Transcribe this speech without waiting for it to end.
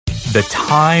The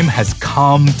time has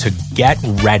come to get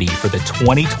ready for the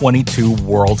 2022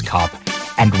 World Cup.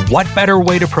 And what better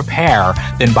way to prepare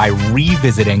than by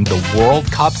revisiting the World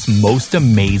Cup's most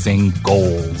amazing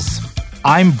goals?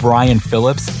 I'm Brian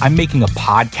Phillips. I'm making a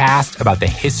podcast about the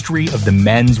history of the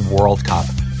Men's World Cup,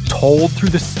 told through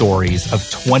the stories of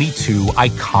 22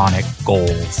 iconic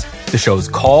goals. The show's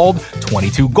called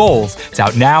 22 Goals. It's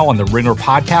out now on the Ringer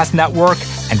Podcast Network,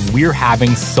 and we're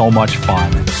having so much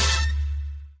fun.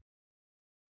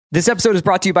 This episode is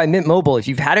brought to you by Mint Mobile. If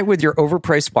you've had it with your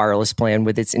overpriced wireless plan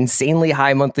with its insanely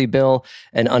high monthly bill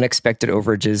and unexpected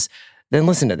overages, then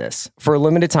listen to this. For a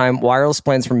limited time, wireless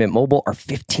plans from Mint Mobile are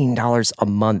 $15 a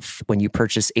month when you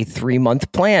purchase a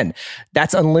 3-month plan.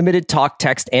 That's unlimited talk,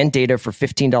 text, and data for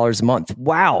 $15 a month.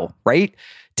 Wow, right?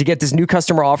 To get this new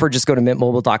customer offer, just go to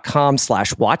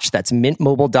mintmobile.com/watch. That's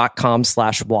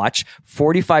mintmobile.com/watch.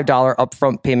 $45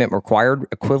 upfront payment required,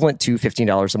 equivalent to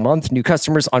 $15 a month. New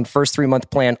customers on first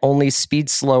 3-month plan only. Speed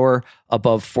slower,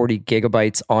 above 40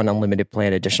 gigabytes on unlimited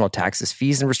plan. Additional taxes,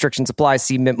 fees, and restrictions apply.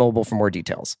 See Mint Mobile for more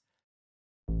details.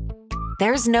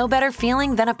 There's no better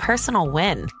feeling than a personal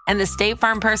win. And the State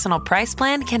Farm Personal Price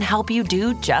Plan can help you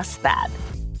do just that.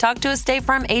 Talk to a State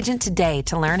Farm agent today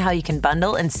to learn how you can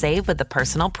bundle and save with the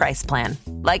Personal Price Plan.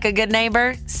 Like a good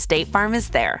neighbor, State Farm is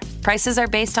there. Prices are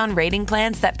based on rating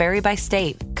plans that vary by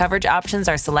state. Coverage options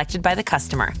are selected by the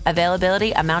customer.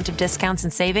 Availability, amount of discounts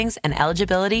and savings, and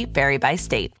eligibility vary by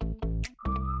state.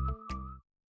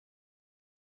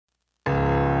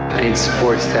 I need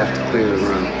support staff to clear the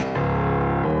room.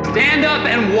 Stand up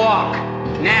and walk.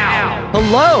 Now.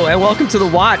 Hello and welcome to The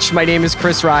Watch. My name is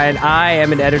Chris Ryan. I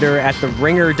am an editor at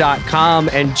TheRinger.com,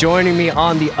 and joining me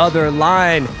on the other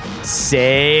line,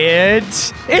 say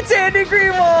it, it's Andy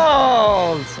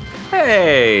Greenwald.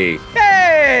 Hey,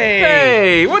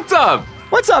 what's up?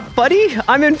 What's up, buddy?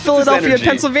 I'm in Philadelphia,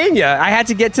 Pennsylvania. I had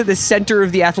to get to the center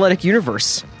of the athletic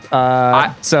universe,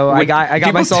 so I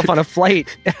got myself on a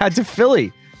flight to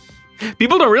Philly.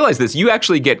 People don't realize this. You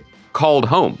actually get called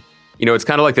home. You know, it's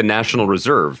kind of like the National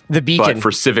Reserve, the beacon, but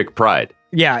for civic pride.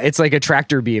 Yeah, it's like a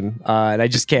tractor beam, and I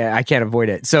can't avoid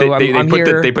it. So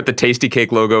they put the Tasty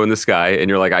Cake logo in the sky, and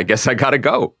you're like, I guess I gotta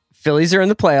go. Phillies are in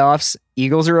the playoffs.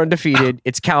 Eagles are undefeated.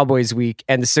 It's Cowboys week,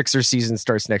 and the Sixers season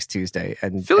starts next Tuesday.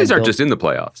 And Phillies aren't just in the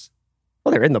playoffs.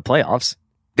 Well, they're in the playoffs.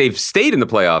 They've stayed in the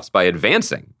playoffs by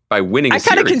advancing, by winning. I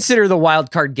kind of consider the wild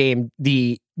card game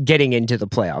the getting into the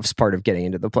playoffs part of getting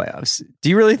into the playoffs.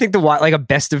 Do you really think a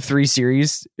best of 3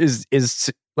 series is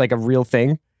like a real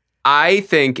thing? I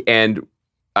think, and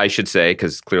I should say,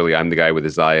 because clearly I'm the guy with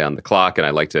his eye on the clock, and I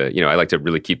like to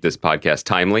really keep this podcast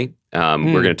timely. We're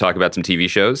going to talk about some TV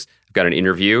shows. I've got an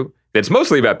interview that's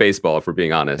mostly about baseball, if we're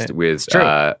being honest, with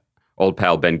old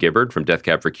pal Ben Gibbard from Death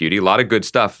Cab for Cutie. A lot of good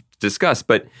stuff to discuss,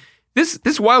 but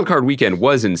this wild card weekend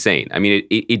was insane. I mean,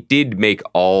 it did make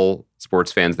all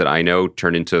sports fans that I know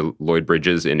turn into Lloyd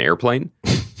Bridges in Airplane.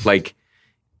 Like,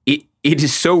 it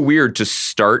is so weird to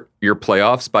start your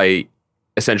playoffs by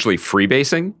essentially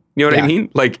freebasing. You know what I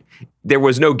mean? Like, there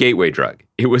was no gateway drug.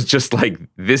 It was just like,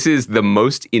 this is the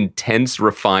most intense,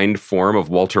 refined form of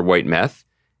Walter White meth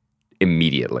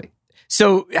immediately.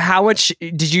 So how much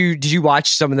did you watch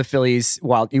some of the Phillies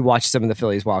wild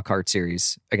card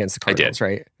series against the Cardinals,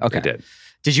 right? Okay. I did.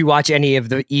 Did you watch any of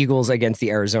the Eagles against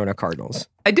the Arizona Cardinals?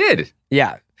 I did.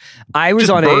 Yeah. I was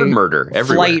just on bird a murder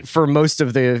everywhere. Flight for most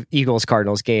of the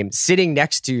Eagles-Cardinals game, sitting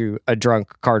next to a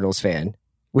drunk Cardinals fan,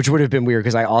 which would have been weird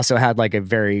because I also had like a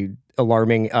very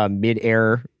alarming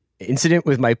mid-air incident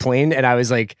with my plane. And I was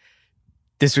like,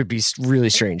 this would be really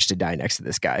strange to die next to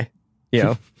this guy, you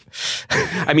know?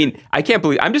 I mean, I can't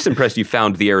believe, I'm just impressed you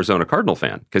found the Arizona Cardinal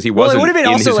fan because he wasn't in his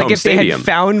home stadium. Well, it would have been also like if they had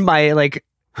found my like,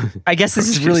 I guess this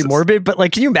is really morbid, but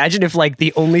like, can you imagine if like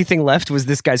the only thing left was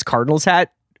this guy's Cardinals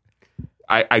hat?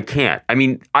 I can't. I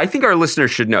mean, I think our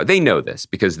listeners should know. They know this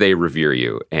because they revere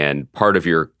you. And part of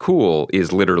your cool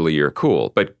is literally your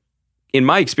cool. But in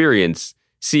my experience,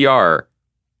 CR,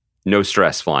 no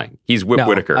stress flying. He's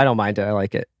Whitaker. I don't mind it. I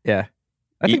like it. Yeah.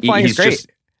 I think flying is great.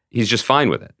 He's just fine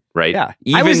with it, right? Yeah.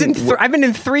 I've been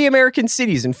in 3 American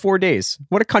cities in 4 days.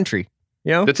 What a country.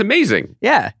 You know? That's amazing.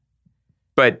 Yeah.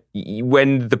 But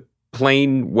when the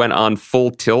plane went on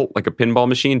full tilt like a pinball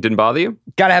machine, didn't bother you?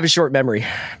 Gotta have a short memory.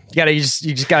 You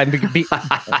just gotta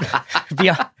be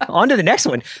on to the next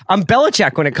one. I'm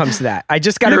Belichick when it comes to that. I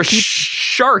just gotta keep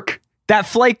shark. That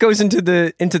flight goes into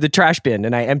the trash bin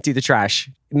and I empty the trash.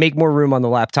 Make more room on the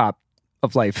laptop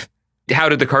of life. How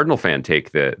did the Cardinal fan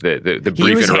take the brief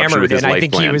was interruption hammered, with his and life I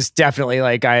think plan? he was definitely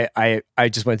like, I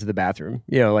just went to the bathroom.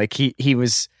 Like he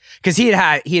was, because he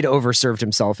had overserved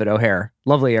himself at O'Hare,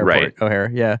 lovely airport, Right.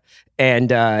 O'Hare, yeah,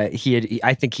 and I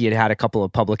think he had a couple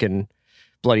of publican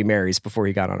Bloody Marys before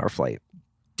he got on our flight.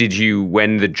 Did you,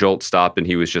 when the jolt stopped and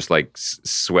he was just like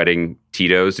sweating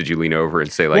Tito's, did you lean over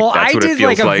and say like, that's what it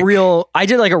feels like? I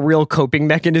did like a real coping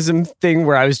mechanism thing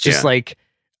where I was just like,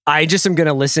 I just am going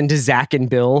to listen to Zach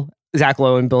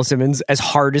Lowe and Bill Simmons as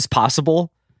hard as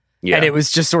possible. Yeah. And it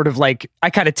was just sort of like,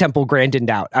 I kind of Temple Grandin'd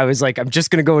out. I was like, I'm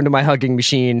just going to go into my hugging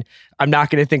machine. I'm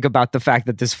not going to think about the fact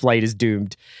that this flight is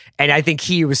doomed. And I think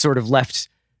he was sort of left,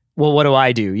 well, what do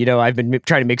I do? I've been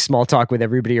trying to make small talk with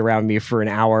everybody around me for an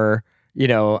hour.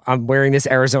 I'm wearing this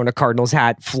Arizona Cardinals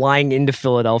hat, flying into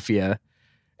Philadelphia.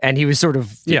 And he was sort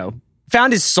of,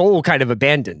 found his soul kind of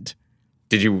abandoned.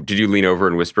 Did you lean over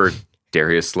and whisper,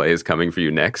 Darius Slay is coming for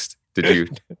you next? Did you?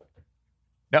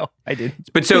 No, I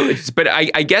didn't. But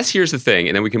I guess here's the thing,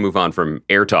 and then we can move on from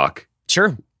air talk.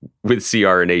 Sure. With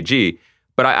CR and AG.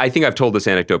 But I think I've told this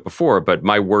anecdote before, but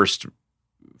my worst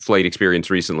flight experience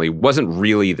recently wasn't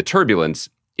really the turbulence.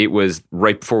 It was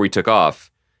right before we took off.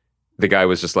 The guy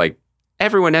was just like,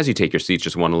 everyone, as you take your seats,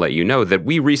 just want to let you know that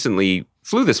we recently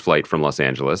flew this flight from Los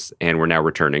Angeles, and we're now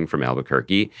returning from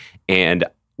Albuquerque, and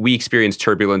we experienced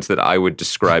turbulence that I would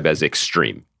describe as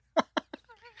extreme.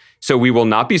 So we will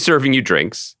not be serving you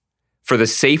drinks. For the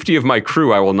safety of my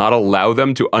crew, I will not allow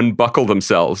them to unbuckle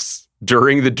themselves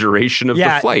during the duration of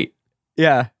the flight.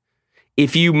 Yeah.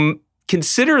 If you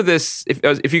consider this,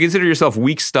 if you consider yourself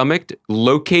weak-stomached,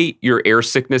 locate your air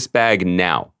sickness bag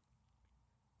now.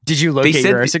 Did you locate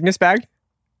your air sickness bag?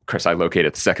 Chris, I locate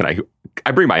it the second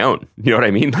I bring my own. You know what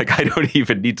I mean? Like, I don't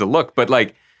even need to look. But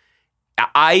like,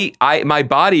 my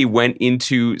body went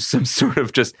into some sort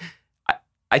of just,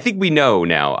 I think we know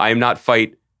now, I am not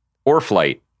fight or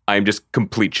flight. I am just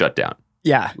complete shutdown.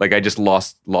 Yeah. Like I just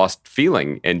lost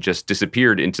feeling and just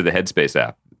disappeared into the Headspace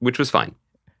app, which was fine.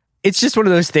 It's just one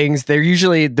of those things.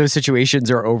 Those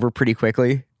situations are over pretty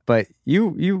quickly. But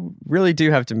you really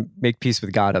do have to make peace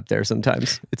with God up there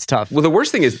sometimes. It's tough. Well, the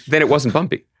worst thing is then it wasn't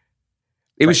bumpy.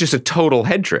 It was just a total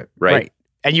head trip, right?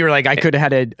 And you were like, I could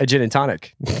have had a gin and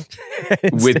tonic.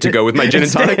 To go with my gin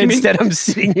and tonic, you mean? Instead, I'm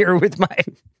sitting here with my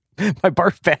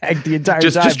barf bag the entire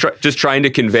time. Just trying to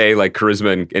convey like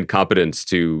charisma and competence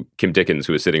to Kim Dickens,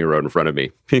 who was sitting right in front of me.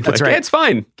 That's right. Yeah, it's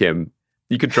fine, Kim.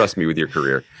 You can trust me with your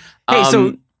career. Hey,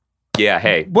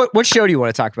 hey. What show do you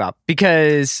want to talk about?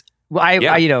 Because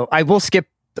I will skip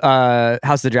House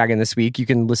of the Dragon this week. You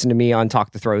can listen to me on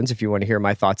Talk the Thrones if you want to hear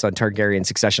my thoughts on Targaryen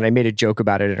succession. I made a joke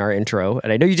about it in our intro,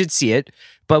 and I know you did see it,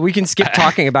 but we can skip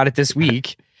talking about it this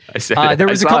week. There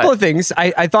was a couple of things.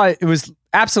 I thought it was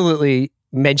absolutely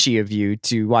menschy of you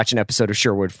to watch an episode of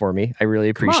Sherwood for me. I really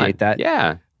appreciate that.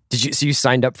 Yeah. So you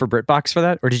signed up for BritBox for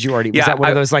that? Or did you already? Was that one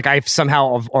of those, like, I've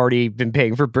somehow already been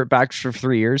paying for BritBox for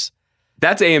 3 years?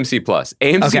 That's AMC Plus.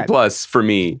 AMC Plus for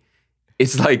me,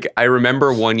 it's like, I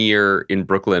remember one year in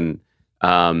Brooklyn,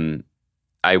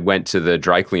 I went to the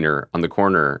dry cleaner on the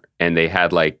corner and they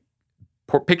had like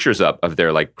pictures up of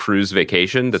their like cruise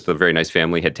vacation that the very nice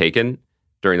family had taken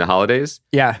during the holidays.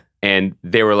 Yeah. And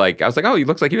they were like, I was like, oh, you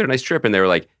look like you had a nice trip. And they were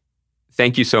like,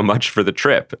 thank you so much for the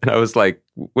trip. And I was like,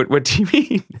 what do you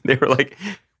mean? They were like,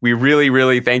 we really,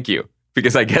 really thank you.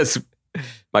 Because I guess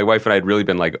my wife and I had really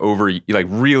been like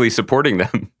really supporting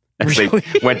them as they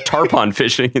went tarpon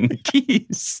fishing in the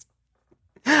Keys.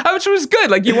 Which was good.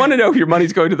 Like, you want to know if your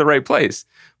money's going to the right place.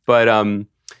 But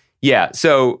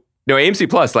so no, AMC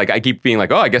Plus, like, I keep being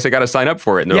like, oh, I guess I got to sign up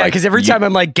for it. And because every time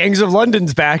I'm like, Gangs of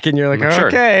London's back, and you're like, okay.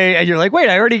 Sure. And you're like, wait,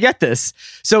 I already get this.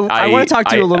 So I want to talk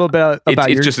to you a little bit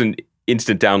about it's just an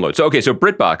instant download. So, okay, so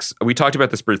BritBox, we talked about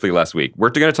this briefly last week.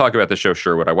 We're going to talk about the show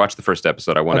Sherwood. I watched the first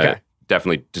episode. I want to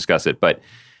definitely discuss it. But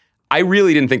I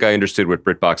really didn't think I understood what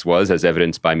BritBox was, as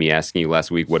evidenced by me asking you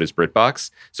last week, what is BritBox?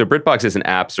 So BritBox is an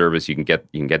app service. You can get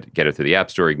it through the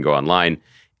App Store. You can go online.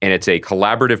 And it's a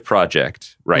collaborative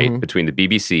project, right, between the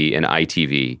BBC and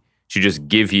ITV to just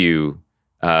give you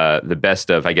the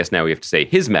best of, I guess now we have to say,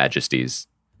 His Majesty's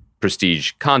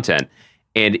prestige content.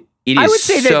 And it is I would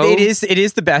say that it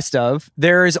is the best of.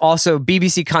 There is also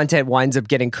BBC content winds up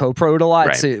getting co-pro'd a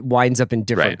lot, so it winds up in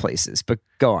different places. But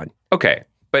go on. Okay.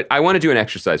 But I want to do an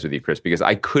exercise with you, Chris, because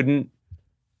I couldn't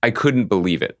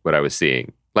believe it, what I was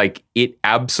seeing. Like, it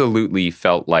absolutely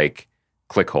felt like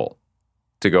Clickhole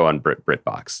to go on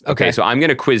BritBox. Okay, so I'm going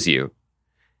to quiz you.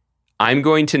 I'm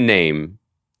going to name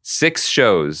 6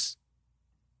 shows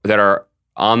that are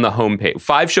on the homepage,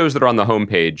 5 shows that are on the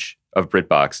homepage of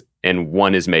BritBox, and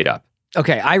 1 is made up.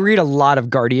 Okay, I read a lot of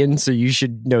Guardian, so you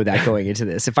should know that going into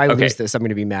this. If I lose this, I'm going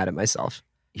to be mad at myself.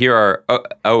 Here are,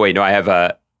 wait, no, I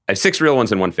have 6 real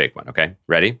ones and 1 fake one, okay?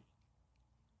 Ready?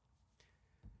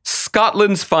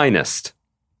 Scotland's finest.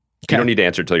 Okay. You don't need to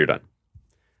answer until you're done.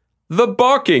 The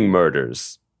Barking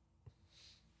Murders.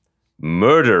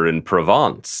 Murder in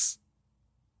Provence.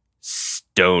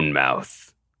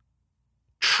 Stonemouth.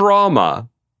 Trauma.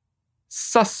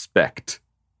 Suspect.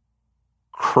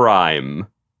 Crime.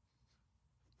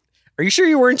 Are you sure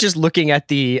you weren't just looking at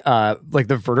the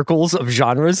the verticals of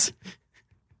genres?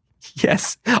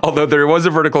 Yes. Although there was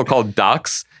a vertical called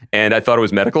Docs, and I thought it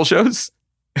was medical shows.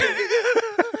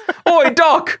 Oi,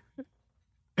 Doc!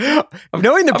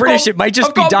 Knowing the British, it might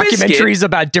just be documentaries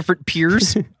about different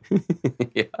peers.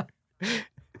 Yeah.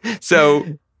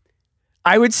 So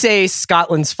I would say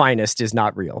Scotland's finest is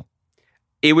not real.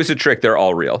 It was a trick. They're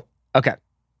all real. Okay.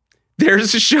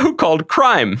 There's a show called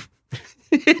Crime.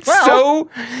 It's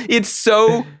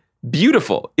so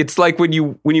beautiful. It's like when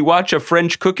you watch a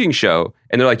French cooking show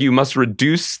and they're like, you must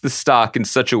reduce the stock in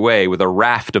such a way with a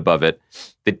raft above it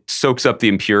that soaks up the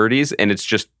impurities, and it's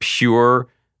just pure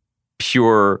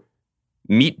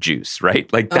meat juice,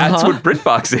 right? Like that's what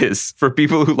BritBox is for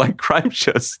people who like crime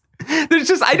shows. There's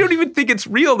just, I don't even think it's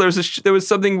real. There was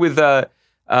something with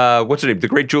what's her name, the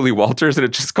great Julie Walters, and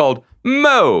it's just called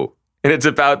Mo. And it's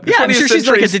about the 20th I'm sure she's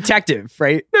century. like a detective,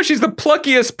 right? No, she's the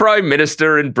pluckiest prime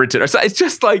minister in Britain. So it's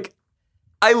just like,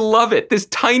 I love it. This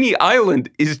tiny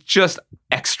island is just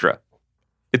extra.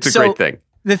 It's a great thing.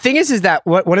 The thing is that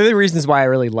one of the reasons why I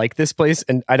really like this place,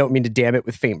 and I don't mean to damn it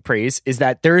with faint praise, is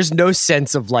that there is no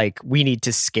sense of like, we need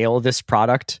to scale this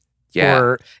product. Yeah.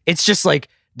 Or it's just like,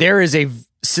 there is a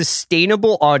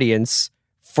sustainable audience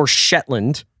for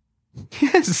Shetland.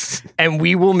 Yes. And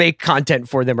we will make content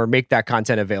for them or make that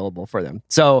content available for them.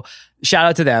 So shout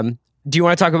out to them. Do you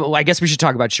want to talk about, well, I guess we should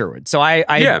talk about Sherwood. So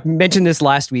I mentioned this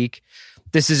last week.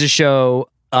 This is a show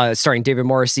starring David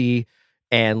Morrissey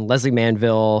and Leslie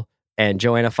Manville and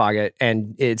Joanna Foggett.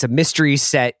 And it's a mystery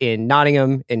set in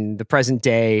Nottingham in the present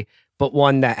day, but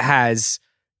one that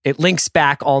it links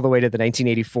back all the way to the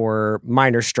 1984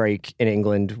 miners' strike in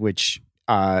England, which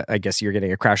I guess you're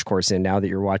getting a crash course in now that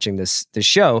you're watching this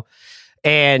show.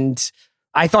 And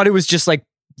I thought it was just like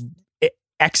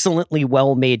excellently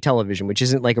well-made television, which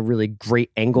isn't like a really great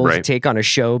angle to take on a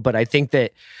show. But I think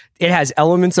that it has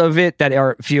elements of it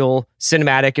that feel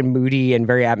cinematic and moody and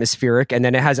very atmospheric. And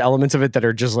then it has elements of it that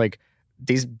are just like,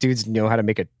 these dudes know how to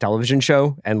make a television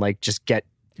show and like just get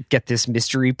this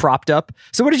mystery propped up.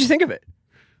 So what did you think of it?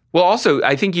 Well, also,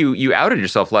 I think you outed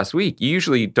yourself last week. You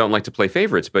usually don't like to play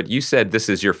favorites, but you said this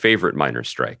is your favorite miners'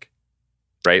 strike,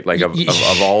 right? Like of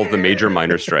all the major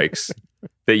miners' strikes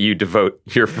that you devote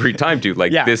your free time to,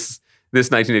 like this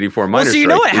 1984 miners' strike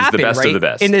is happened, the best right? of the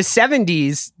best. In the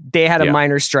 70s, they had a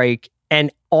miners' strike,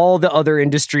 and all the other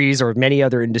industries or many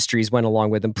other industries went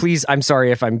along with them. Please, I'm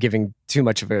sorry if I'm giving too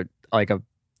much of a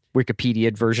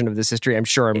Wikipedia version of this history. I'm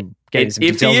sure I'm getting some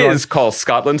details wrong. If he is, call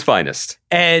Scotland's finest.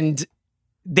 And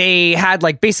they had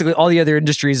like basically all the other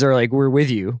industries are like, we're with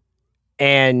you.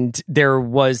 And they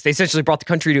essentially brought the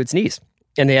country to its knees,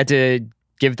 and they had to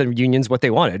give the unions what they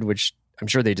wanted, which I'm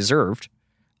sure they deserved.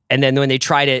 And then when they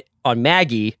tried it on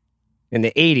Maggie in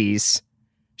the 80s,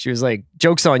 she was like,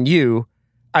 joke's on you.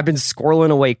 I've been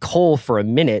squirreling away coal for a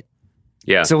minute.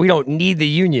 Yeah. So we don't need the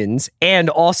unions. And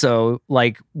also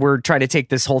like, we're trying to take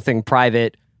this whole thing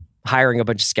private, hiring a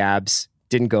bunch of scabs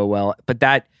didn't go well, but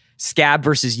that scab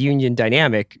versus union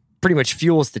dynamic pretty much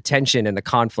fuels the tension and the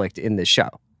conflict in this show.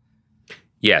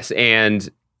 Yes, and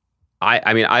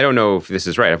I mean, I don't know if this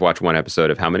is right. I've watched one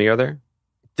episode of how many are there?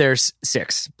 There's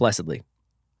 6, blessedly.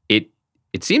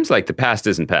 It seems like the past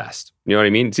isn't past. You know what I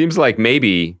mean? It seems like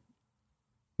maybe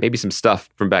some stuff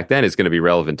from back then is going to be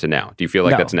relevant to now. Do you feel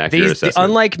like that's an accurate assessment?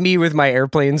 Unlike me with my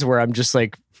airplanes, where I'm just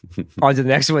like, on to the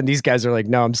next one, these guys are like,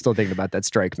 no, I'm still thinking about that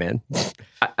strike, man.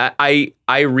 I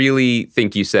really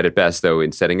think you said it best, though,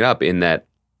 in setting it up, in that,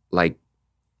 like,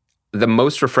 the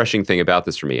most refreshing thing about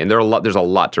this for me, and there's a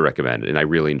lot to recommend, and I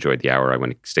really enjoyed the hour. I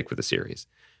want to stick with the series.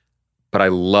 But I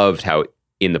loved how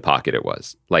in the pocket it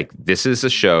was. Like, this is a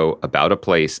show about a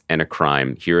place and a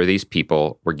crime. Here are these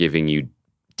people. We're giving you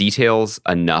details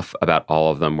enough about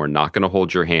all of them. We're not going to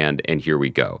hold your hand, and here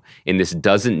we go. And this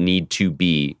doesn't need to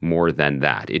be more than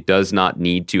that. It does not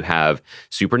need to have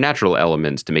supernatural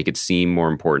elements to make it seem more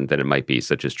important than it might be,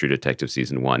 such as True Detective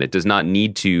Season 1. It does not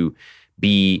need to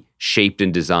be shaped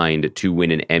and designed to win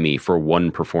an Emmy for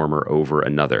one performer over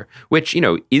another, which, you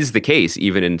know, is the case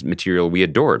even in material we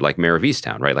adored, like Mare of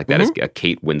Easttown, right? Like that is a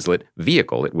Kate Winslet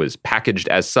vehicle. It was packaged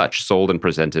as such, sold and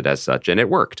presented as such, and it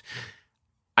worked.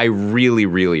 I really,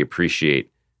 really appreciate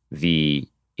the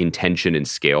intention and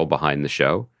scale behind the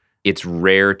show. It's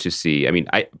rare to see. I mean,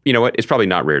 you know what? It's probably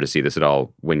not rare to see this at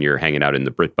all when you're hanging out in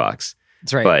the BritBox.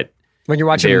 That's right. But when you're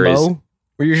watching Mo,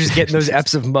 where you're just getting those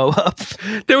eps of Mo up.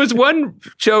 There was one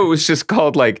show, it was just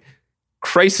called like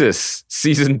Crisis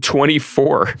Season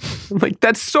 24. Like,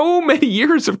 that's so many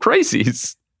years of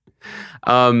crises.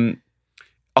 Also,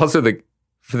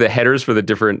 for the headers for the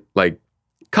different like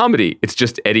comedy, it's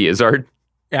just Eddie Izzard.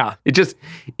 Yeah, it's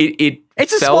a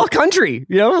small country,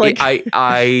 you know. Like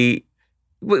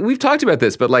we've talked about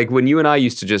this, but like when you and I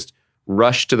used to just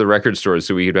rush to the record stores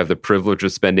so we could have the privilege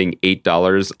of spending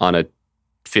 $8 on a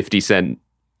 50-cent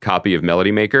copy of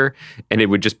Melody Maker, and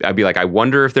I'd be like, I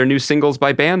wonder if there are new singles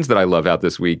by bands that I love out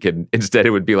this week, and instead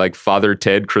it would be like Father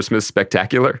Ted Christmas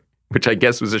Spectacular, which I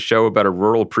guess was a show about a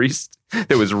rural priest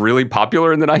that was really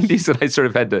popular in the 90s that I sort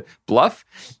of had to bluff.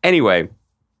 Anyway,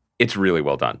 it's really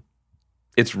well done.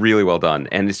 It's really well done.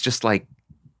 And it's just like,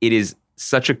 it is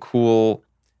such a cool...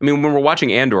 I mean, when we're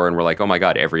watching Andor and we're like, oh my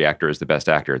God, every actor is the best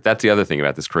actor. That's the other thing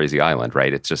about this crazy island,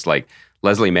 right? It's just like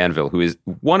Leslie Manville, who is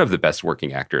one of the best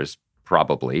working actors,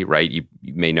 probably, right? You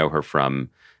may know her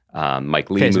from Mike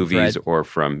Leigh Phantom movies Thread. Or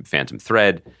from Phantom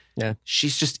Thread. Yeah.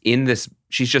 She's just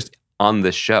she's just on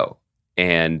this show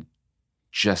and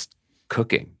just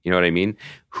cooking. You know what I mean?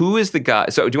 Who is the guy?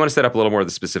 So do you want to set up a little more of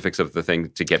the specifics of the thing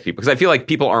to get people? Because I feel like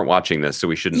people aren't watching this, so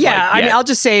we shouldn't. Yeah, I mean, I'll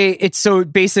just say it's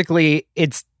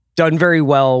done very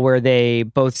well where they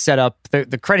both set up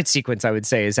the credit sequence. I would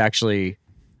say is actually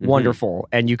wonderful,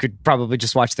 and you could probably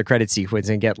just watch the credit sequence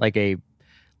and get like a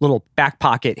little back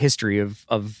pocket history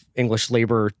of English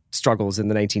labor struggles in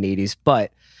the 1980s.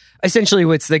 But essentially,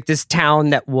 it's like this town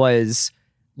that was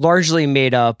largely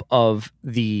made up of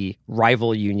the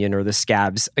rival union or the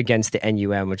Scabs against the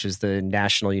NUM, which is the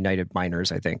National United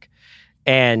Miners, I think.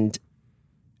 And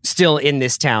still in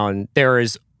this town, there are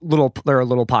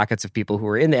little pockets of people who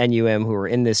are in the NUM who are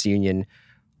in this union.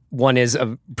 One is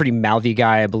a pretty mouthy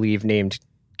guy, I believe, named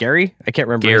Gary. I can't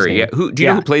remember his name. Yeah. Do you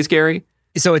know who plays Gary?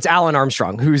 So it's Alan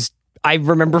Armstrong, who's I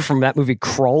remember from that movie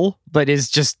Kroll, but is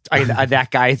just that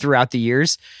guy throughout the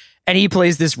years. And he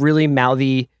plays this really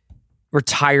mouthy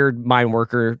retired mine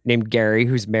worker named Gary,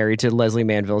 who's married to Leslie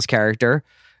Manville's character.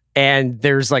 And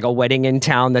there's like a wedding in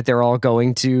town that they're all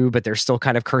going to, but they're still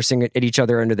kind of cursing at each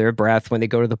other under their breath when they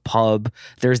go to the pub.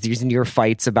 There's these near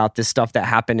fights about this stuff that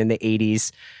happened in the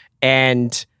 80s.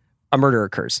 And a murder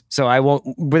occurs. So I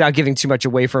won't, without giving too much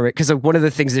away from it, because one of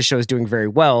the things this show is doing very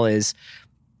well is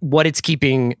what it's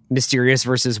keeping mysterious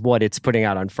versus what it's putting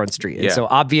out on Front Street. And so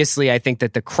obviously I think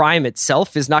that the crime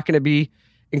itself is not going to be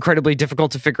incredibly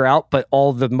difficult to figure out, but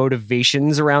all the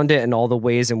motivations around it and all the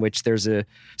ways in which there's a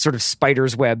sort of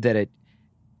spider's web that it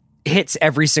hits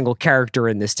every single character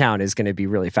in this town is going to be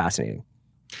really fascinating.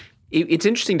 It's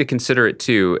interesting to consider it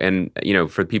too. And, you know,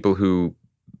 for people who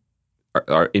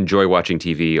enjoy watching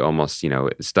TV, almost, you know,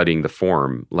 studying the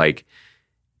form, like,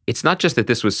 it's not just that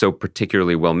this was so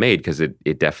particularly well made, because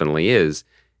it definitely is.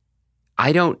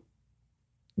 I don't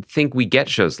think we get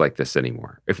shows like this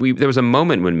anymore. There was a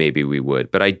moment when maybe we would,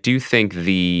 but I do think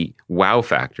the wow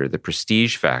factor, the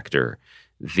prestige factor,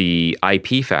 the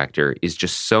IP factor is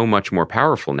just so much more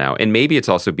powerful now. And maybe it's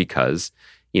also because,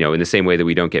 you know, in the same way that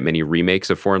we don't get many remakes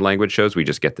of foreign language shows, we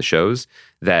just get the shows,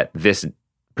 that this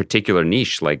particular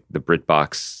niche, like the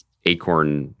BritBox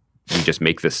Acorn, we just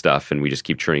make this stuff and we just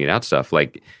keep churning it out stuff,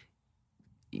 like,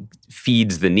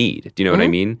 feeds the need. Do you know what I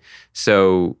mean?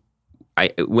 So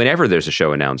whenever there's a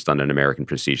show announced on an American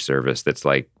prestige service that's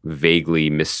like vaguely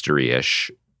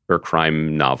mystery-ish or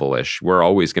crime novel-ish, we're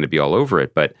always going to be all over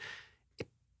it. But it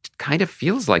kind of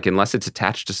feels like unless it's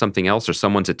attached to something else or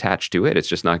someone's attached to it, it's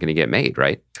just not going to get made,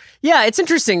 right? Yeah, it's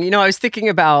interesting. You know, I was thinking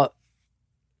about,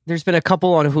 there's been a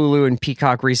couple on Hulu and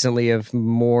Peacock recently of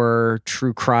more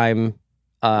true crime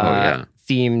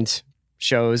themed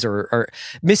shows or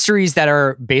mysteries that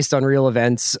are based on real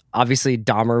events. Obviously,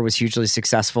 Dahmer was hugely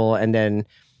successful, and then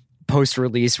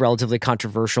post-release relatively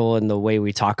controversial in the way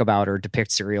we talk about or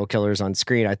depict serial killers on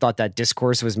screen. I thought that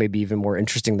discourse was maybe even more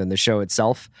interesting than the show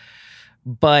itself.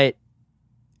 But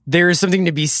there is something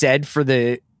to be said for and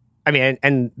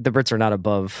the Brits are not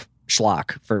above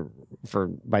schlock for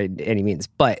by any means,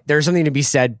 but there's something to be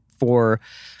said for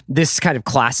this kind of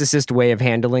classicist way of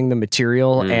handling the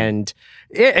material. And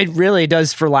it really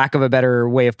does, for lack of a better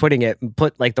way of putting it,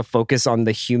 put like the focus on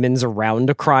the humans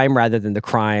around a crime rather than the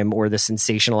crime or the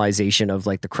sensationalization of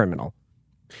like the criminal.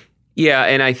 Yeah,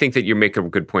 and I think that you make a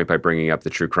good point by bringing up the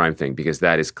true crime thing, because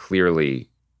that is clearly,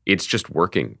 it's just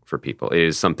working for people. It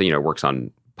is something, you know, it works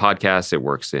on podcasts, it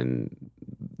works in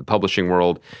the publishing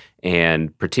world,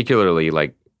 and particularly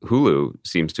like Hulu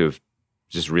seems to have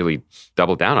just really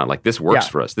doubled down on. Like, this works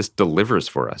for us. This delivers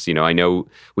for us. You know, I know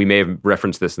we may have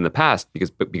referenced this in the past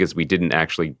because we didn't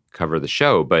actually cover the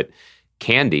show, but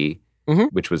Candy,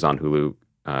 which was on Hulu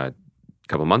a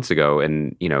couple months ago,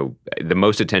 and you know, the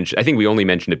most attention. I think we only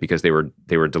mentioned it because they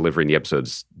were delivering the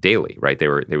episodes daily, right? They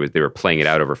were playing it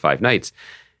out over 5 nights.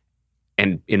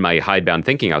 And in my hidebound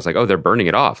thinking, I was like, oh, they're burning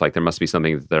it off. Like, there must be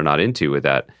something that they're not into with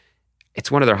that.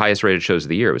 It's one of their highest rated shows of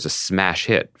the year. It was a smash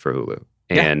hit for Hulu.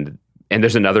 And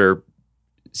there's another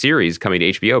series coming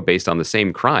to HBO based on the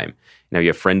same crime. Now you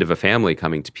have Friend of a Family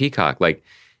coming to Peacock. Like,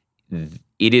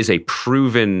 it is a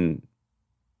proven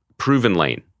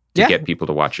lane to get people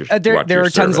to watch your there are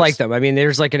tons service. like them. I mean,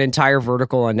 there's like an entire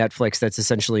vertical on Netflix that's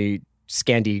essentially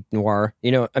Scandi noir.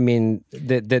 You know, I mean,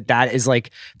 that is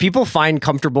like, people find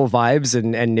comfortable vibes,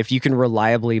 and if you can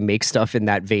reliably make stuff in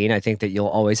that vein, I think that you'll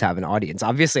always have an audience.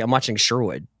 Obviously, I'm watching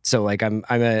Sherwood, so like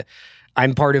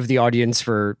I'm part of the audience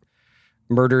for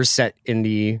murders set in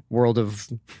the world of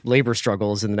labor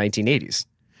struggles in the 1980s.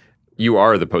 You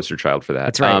are the poster child for that.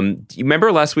 That's right. Do you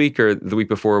remember last week or the week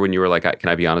before when you were like, can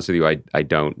I be honest with you? I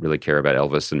don't really care about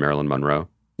Elvis and Marilyn Monroe.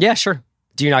 Yeah, sure.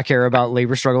 Do you not care about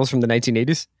labor struggles from the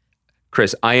 1980s?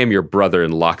 Chris, I am your brother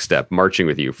in lockstep, marching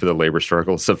with you for the labor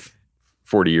struggles of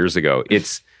 40 years ago.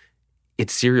 It's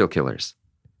serial killers.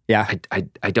 Yeah.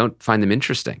 I don't find them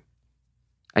interesting.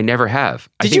 I never have.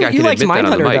 I think I can liked admit that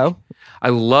on the Mindhunter, mic. though? I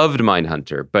loved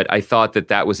Mindhunter, but I thought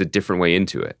that was a different way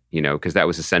into it, you know, because that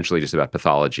was essentially just about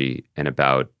pathology and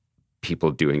about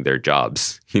people doing their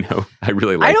jobs. You know, I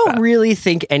really like that. I don't really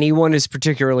think anyone is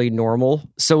particularly normal.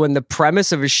 So when the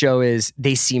premise of a show is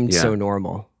they seemed so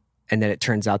normal, and then it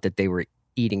turns out that they were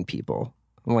eating people,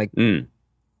 I'm like,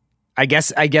 I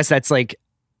guess that's like,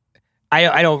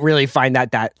 I don't really find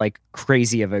that like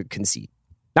crazy of a conceit.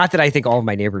 Not that I think all of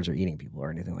my neighbors are eating people or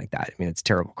anything like that. I mean, it's a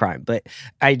terrible crime, but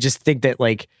I just think that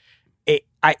like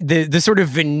the sort of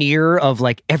veneer of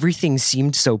like everything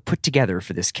seemed so put together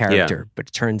for this character, but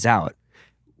it turns out.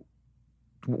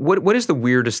 What is the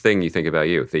weirdest thing you think about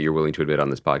you that you're willing to admit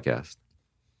on this podcast?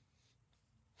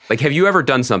 Like, have you ever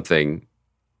done something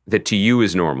that to you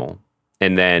is normal,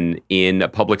 and then in a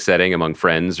public setting among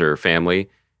friends or family,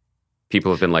 people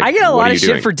have been like, I get a lot of shit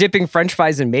doing? for dipping French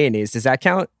fries in mayonnaise. Does that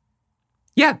count?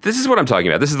 Yeah, this is what I'm talking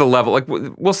about. This is the level. Like,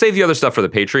 we'll save the other stuff for the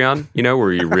Patreon, you know,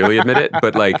 where you really admit it.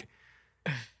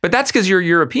 But that's because you're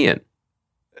European,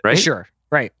 right? Sure,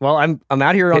 right. Well, I'm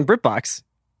out here on BritBox.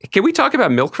 Can we talk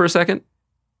about milk for a second?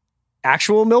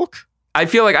 Actual milk? I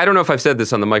feel like, I don't know if I've said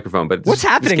this on the microphone, but what's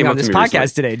happening on this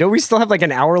podcast today? Don't we still have like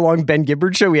an hour-long Ben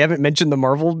Gibbard show? We haven't mentioned the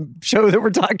Marvel show that we're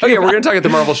talking about. Oh yeah, we're going to talk about the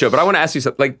Marvel show, but I want to ask you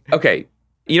something. Like, okay,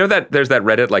 you know that there's that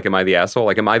Reddit, like, am I the asshole?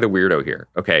 Like, am I the weirdo here?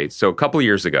 Okay, so a couple of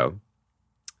years ago,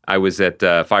 I was at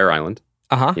Fire Island,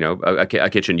 you know, a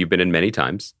kitchen you've been in many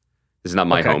times. This is not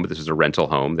my home, but this was a rental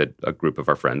home that a group of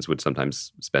our friends would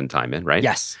sometimes spend time in, right?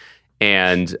 Yes.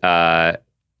 And a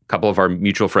couple of our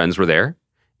mutual friends were there,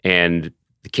 and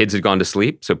the kids had gone to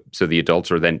sleep. So the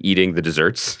adults were then eating the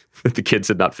desserts that the kids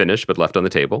had not finished but left on the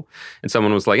table. And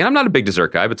someone was like, and I'm not a big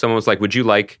dessert guy, but someone was like, would you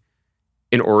like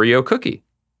an Oreo cookie?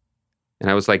 And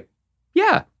I was like,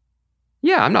 yeah,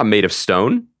 I'm not made of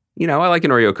stone. You know, I like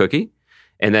an Oreo cookie.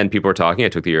 And then people were talking. I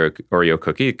took the Oreo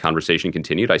cookie. The conversation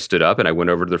continued. I stood up and I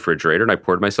went over to the refrigerator and I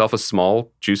poured myself a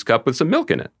small juice cup with some milk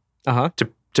in it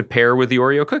to pair with the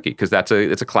Oreo cookie, because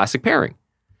it's a classic pairing.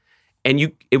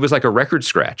 And it was like a record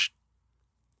scratch.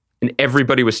 And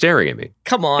everybody was staring at me.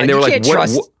 Come on, and they were can't like,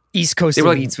 trust East Coast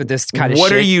elites with this kind of shit.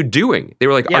 What are you doing? They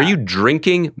were like, are you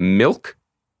drinking milk?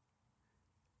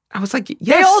 I was like,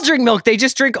 yes. They all drink milk. They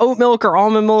just drink oat milk or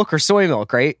almond milk or soy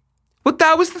milk, right? But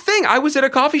that was the thing. I was at a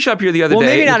coffee shop here the other day. Well,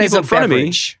 maybe not as a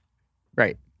beverage.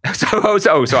 Right. So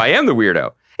I am the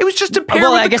weirdo. It was just a pair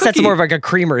Well, with I guess cookie. that's more of like a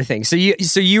creamer thing. So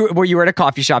you were at a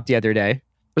coffee shop the other day.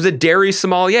 It was a dairy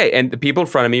sommelier, and the people in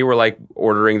front of me were like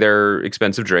ordering their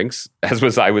expensive drinks,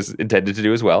 as I was intended to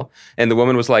do as well. And the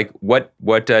woman was like, "What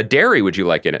dairy would you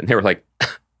like in it?" And they were like,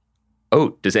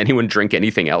 "Oh, does anyone drink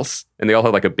anything else?" And they all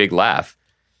had like a big laugh.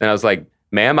 And I was like,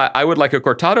 "Ma'am, I would like a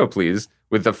cortado, please,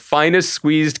 with the finest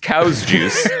squeezed cow's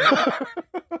juice,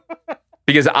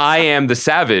 because I am the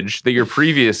savage that your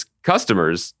previous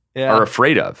customers are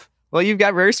afraid of." Well, you've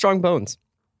got very strong bones.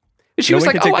 She was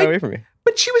like, take that away from me.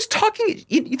 But she was talking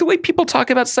the way people talk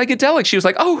about psychedelics. She was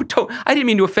like, I didn't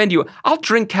mean to offend you. I'll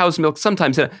drink cow's milk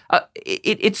sometimes.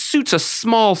 It suits a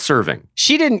small serving.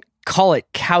 She didn't call it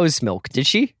cow's milk, did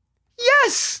she?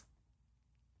 Yes.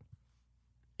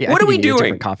 Yeah, what are we doing? A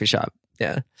different coffee shop.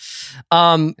 Yeah.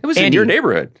 It was Andy, in your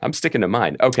neighborhood. I'm sticking to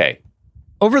mine. Okay.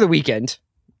 Over the weekend,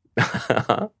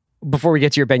 before we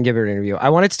get to your Ben Gibbard interview, I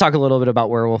wanted to talk a little bit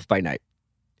about Werewolf by Night.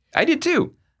 I did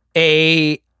too.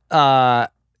 a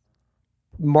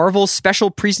Marvel special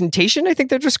presentation, I think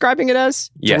they're describing it as.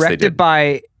 Yes, they directed did.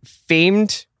 by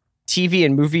famed TV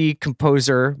and movie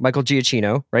composer Michael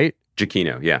Giacchino, right?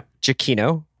 Giacchino, yeah.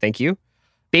 Giacchino, thank you.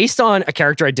 Based on a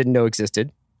character I didn't know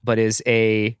existed, but is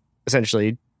a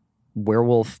essentially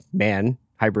werewolf man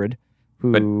hybrid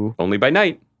who But only by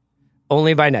night.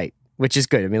 only by night, which is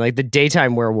good. I mean, like the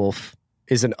daytime werewolf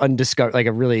is an undiscovered, like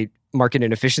a really market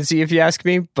inefficiency, if you ask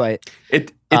me. But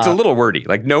It's a little wordy.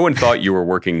 Like no one thought you were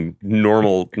working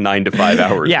normal 9 to 5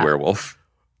 hours Yeah. werewolf.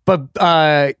 But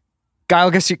Gael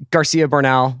Garcia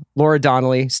Bernal, Laura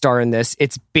Donnelly star in this.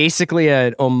 It's basically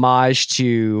an homage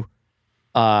to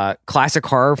classic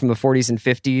horror from the 40s and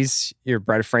 50s. Your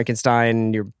Bride of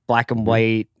Frankenstein, your black and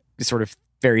white, sort of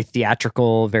very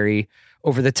theatrical, very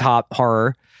over-the-top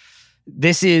horror.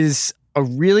 This is a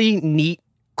really neat,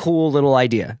 cool little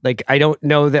idea. Like, I don't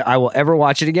know that I will ever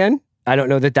watch it again. I don't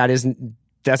know that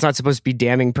that's not supposed to be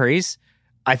damning praise.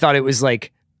 I thought it was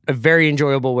like a very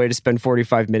enjoyable way to spend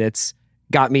 45 minutes.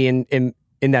 Got me in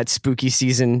that spooky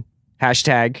season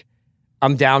hashtag.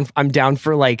 I'm down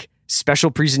for like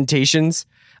special presentations.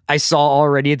 I saw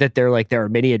already that there are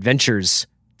many adventures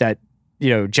that,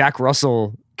 Jack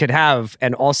Russell could have.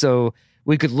 And also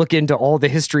we could look into all the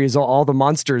histories, all the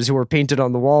monsters who were painted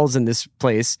on the walls in this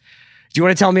place. Do you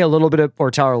want to tell me a little bit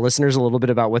or tell our listeners a little bit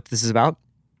about what this is about?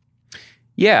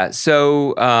 Yeah.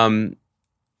 So,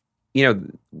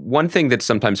 one thing that's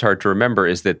sometimes hard to remember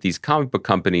is that these comic book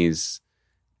companies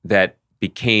that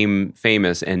became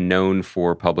famous and known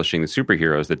for publishing the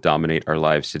superheroes that dominate our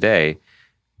lives today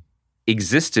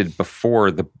existed before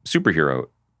the superhero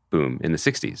boom in the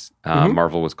 60s.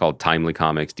 Marvel was called Timely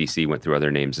Comics. DC went through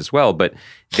other names as well, but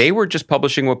they were just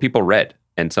publishing what people read.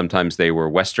 And sometimes they were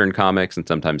Western comics and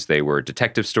sometimes they were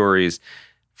detective stories.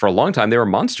 For a long time, they were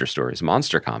monster stories,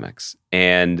 monster comics.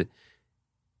 And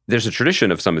there's a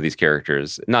tradition of some of these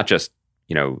characters, not just,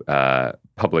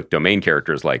 public domain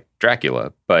characters like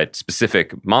Dracula, but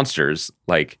specific monsters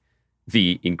like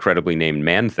the incredibly named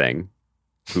Man-Thing,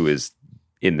 who is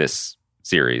in this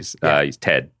series. Yeah. He's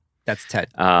Ted. That's Ted.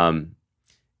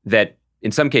 That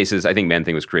in some cases, I think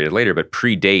Man-Thing was created later, but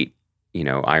predate,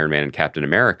 Iron Man and Captain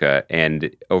America.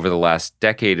 And over the last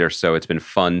decade or so, it's been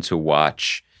fun to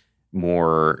watch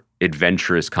more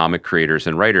adventurous comic creators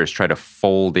and writers try to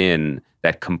fold in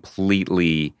that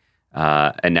completely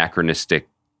anachronistic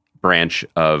branch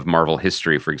of Marvel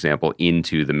history, for example,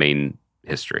 into the main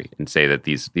history and say that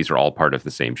these are all part of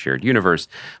the same shared universe,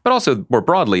 but also more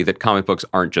broadly that comic books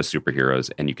aren't just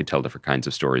superheroes and you can tell different kinds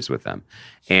of stories with them.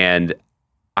 And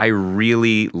I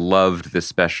really loved this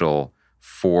special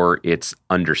for its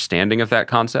understanding of that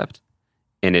concept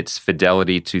and its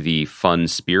fidelity to the fun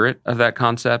spirit of that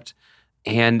concept.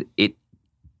 And it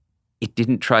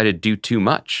didn't try to do too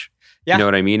much. Yeah. You know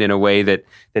what I mean? In a way that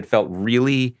felt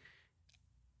really,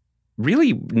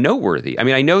 really noteworthy. I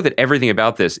mean, I know that everything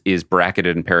about this is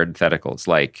bracketed and parenthetical. It's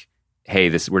like, hey,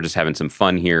 we're just having some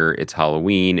fun here. It's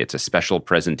Halloween. It's a special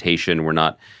presentation. We're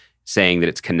not saying that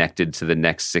it's connected to the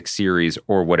next 6 series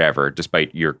or whatever,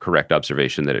 despite your correct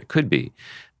observation that it could be.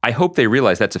 I hope they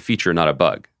realize that's a feature, not a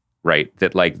bug, right?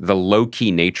 That like the low-key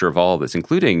nature of all of this,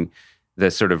 including the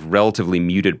sort of relatively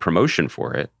muted promotion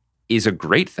for it, is a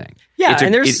great thing. Yeah,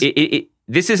 and there's...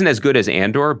 This isn't as good as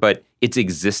Andor, but its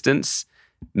existence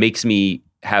makes me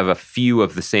have a few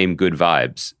of the same good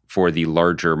vibes for the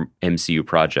larger MCU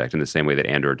project in the same way that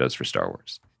Andor does for Star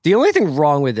Wars. The only thing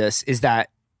wrong with this is that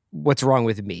what's wrong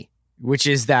with me, which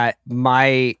is that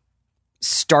my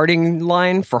starting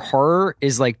line for horror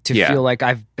is like to feel like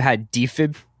I've had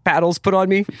defib paddles put on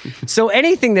me. So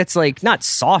anything that's like not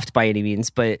soft by any means,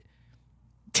 but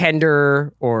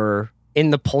tender or in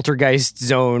the poltergeist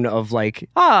zone of like,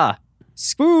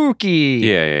 spooky.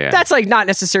 Yeah. That's like not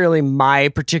necessarily my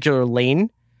particular lane.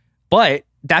 But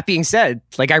that being said,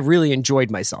 like I really enjoyed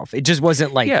myself. It just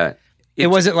wasn't like, it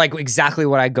wasn't like exactly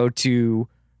what I go to.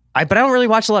 But I don't really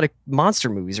watch a lot of monster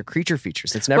movies or creature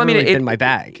features. It's never really been my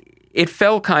bag. It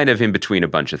fell kind of in between a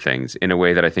bunch of things in a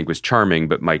way that I think was charming,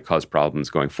 but might cause problems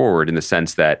going forward in the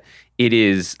sense that it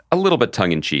is a little bit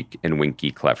tongue-in-cheek and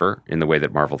winky clever in the way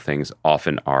that Marvel things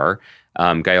often are.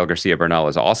 Gael Garcia Bernal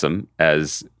is awesome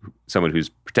as someone who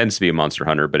pretends to be a monster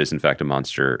hunter, but is in fact a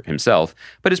monster himself.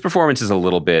 But his performance is a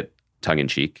little bit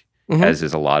tongue-in-cheek, as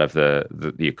is a lot of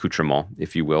the accoutrement,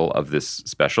 if you will, of this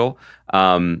special.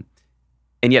 And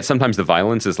yet sometimes the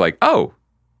violence is like,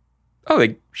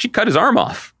 she cut his arm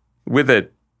off with an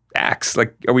axe.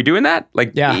 Like, are we doing that?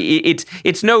 Like,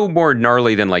 it's no more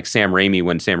gnarly than like Sam Raimi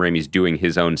when Sam Raimi's doing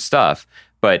his own stuff.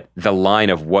 But the line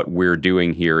of what we're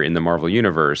doing here in the Marvel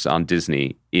Universe on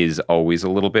Disney is always a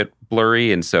little bit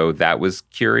blurry. And so that was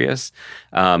curious.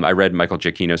 I read Michael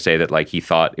Giacchino say that like he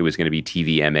thought it was going to be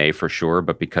TVMA for sure,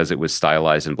 but because it was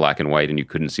stylized in black and white and you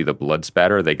couldn't see the blood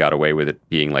spatter, they got away with it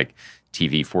being like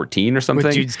TV 14 or something.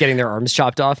 With dudes getting their arms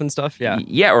chopped off and stuff? Yeah.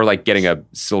 Yeah, or like getting a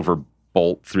silver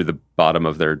bolt through the bottom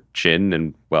of their chin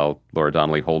and, well, Laura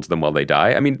Donnelly holds them while they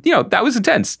die. I mean, that was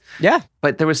intense. Yeah.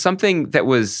 But there was something that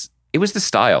was... It was the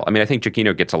style. I mean, I think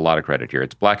Giacchino gets a lot of credit here.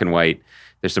 It's black and white.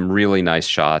 There's some really nice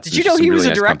shots. Did you know he was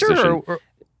a director? Or?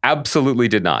 Absolutely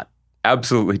did not.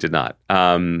 Absolutely did not.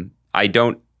 I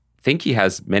don't think he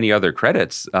has many other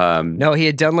credits. No, he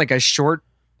had done like a short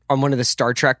on one of the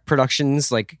Star Trek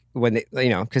productions, like when they,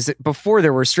 because before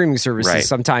there were streaming services, right.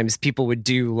 Sometimes people would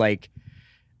do like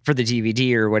for the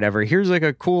DVD or whatever. Here's like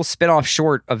a cool spin-off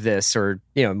short of this, or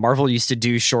Marvel used to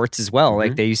do shorts as well. Mm-hmm.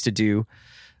 Like they used to do.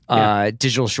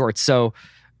 Digital shorts. So,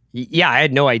 yeah, I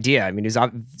had no idea. I mean, it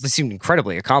seemed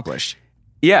incredibly accomplished.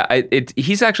 Yeah,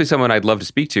 he's actually someone I'd love to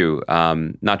speak to,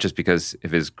 not just because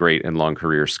of his great and long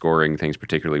career scoring things,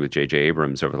 particularly with J.J.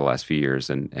 Abrams over the last few years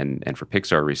and for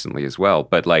Pixar recently as well.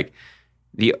 But like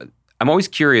I'm always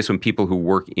curious when people who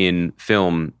work in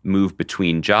film move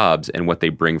between jobs and what they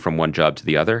bring from one job to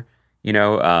the other.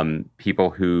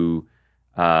 People who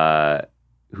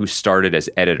started as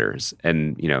editors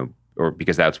and or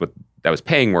because that was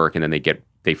paying work, and then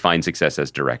they find success as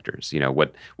directors.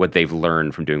 What they've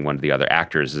learned from doing one to the other.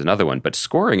 Actors is another one, but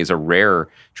scoring is a rare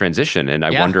transition, and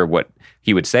I wonder what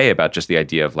he would say about just the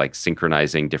idea of like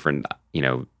synchronizing different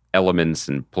elements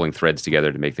and pulling threads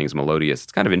together to make things melodious.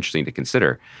 It's kind of interesting to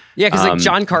consider. Yeah, because like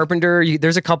John Carpenter,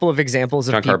 there's a couple of examples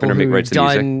of people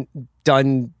who've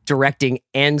done directing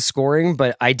and scoring,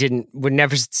 but would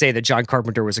never say that John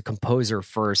Carpenter was a composer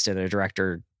first and a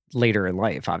director later in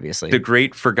life, obviously. The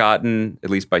great forgotten, at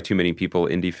least by too many people,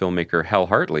 indie filmmaker Hal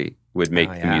Hartley would make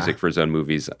the music for his own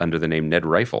movies under the name Ned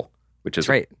Rifle, which is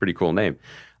a pretty cool name.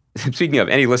 Speaking of,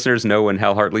 any listeners know when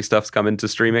Hal Hartley stuff's coming to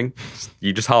streaming?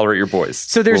 You just holler at your boys.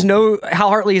 So there's Hal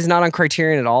Hartley is not on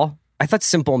Criterion at all? I thought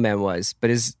Simple Men was, but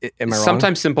am I wrong?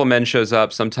 Sometimes Simple Men shows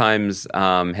up, sometimes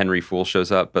Henry Fool shows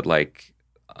up, but like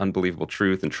Unbelievable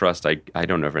Truth and Trust, I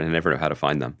never know how to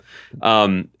find them.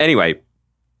 Anyway,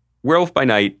 Werewolf by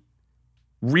Night,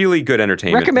 really good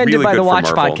entertainment. Recommended really by good the Watch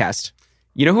Marvel. Podcast.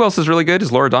 You know who else is really good?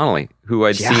 Is Laura Donnelly, who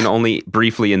I'd seen only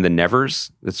briefly in The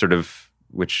Nevers, which sort of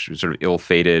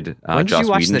ill-fated when did Joss you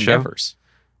watch Whedon The show. Nevers?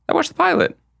 I watched the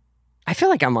pilot. I feel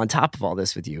like I'm on top of all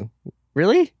this with you.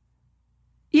 Really?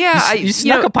 Yeah, you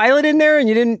snuck a pilot in there and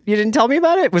you didn't tell me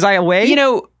about it? Was I away?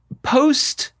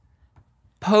 Post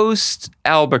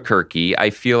Albuquerque,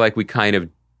 I feel like we kind of,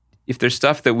 if there's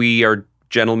stuff that we are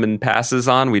gentlemen passes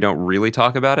on, we don't really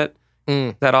talk about it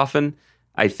that often.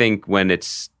 I think when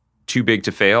it's too big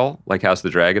to fail, like House of the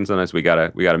Dragon, sometimes we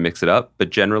gotta mix it up.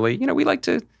 But generally, we like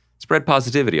to spread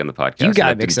positivity on the podcast. You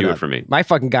gotta mix it up. Do it for me. My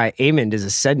fucking guy Amond is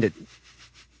ascendant.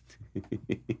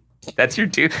 That's your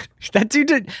dude. That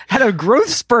dude had a growth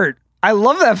spurt. I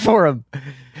love that for him.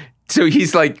 So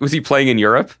he's like, was he playing in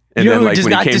Europe? And then like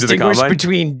when he came to the distinguish combine?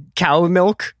 between cow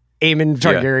milk, Aemon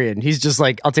Targaryen. Yeah. He's just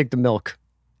like, I'll take the milk.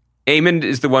 Aemon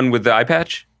is the one with the eye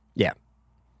patch? Yeah.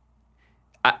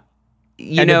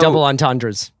 The double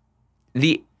entendres.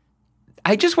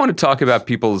 I just want to talk about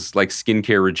people's like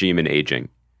skincare regime and aging.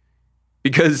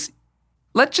 Because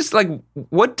let's just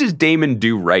what does Daemon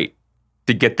do right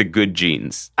to get the good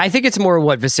genes? I think it's more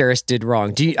what Viserys did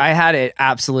wrong.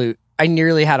 I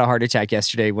nearly had a heart attack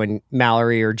yesterday when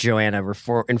Mallory or Joanna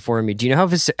informed me. Do you know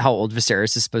how old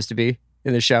Viserys is supposed to be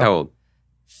in the show? How old?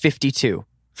 52.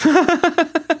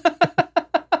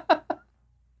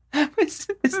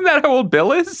 Isn't that how old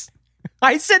Bill is?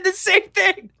 I said the same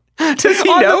thing. Does he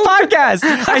on know? The podcast?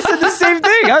 I said the same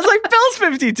thing. I was like, Bill's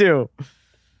 52.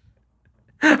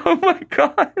 Oh my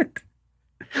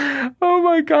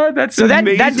God. That's so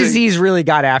amazing. that disease really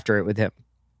got after it with him,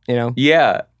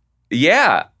 Yeah.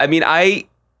 I mean,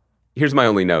 here's my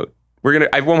only note. I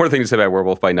have one more thing to say about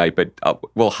Werewolf by Night, but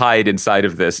we'll hide inside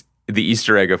of this the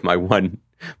Easter egg of my one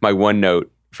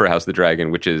note for House of the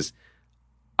Dragon, which is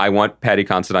I want Patty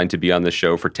Considine to be on the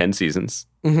show for 10 seasons.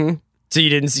 Mm-hmm. So you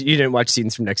didn't watch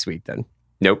scenes from next week then?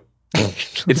 Nope.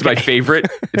 It's my favorite.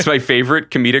 It's my favorite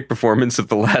comedic performance of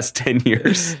the last 10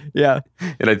 years. Yeah.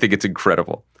 And I think it's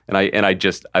incredible. And I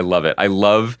love it. I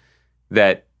love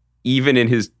that even in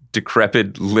his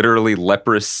decrepit, literally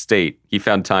leprous state, he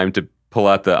found time to pull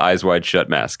out the Eyes Wide Shut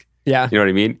mask. Yeah. You know what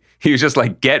I mean? He was just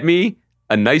like, get me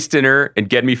a nice dinner and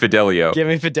get me Fidelio. Give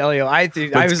me Fidelio. I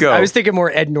was thinking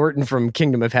more Ed Norton from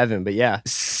Kingdom of Heaven, but yeah.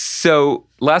 So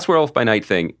last Werewolf by Night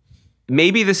thing,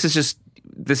 maybe this is just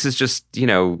this is just,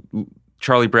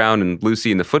 Charlie Brown and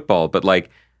Lucy and the football. But like,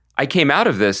 I came out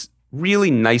of this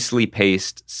really nicely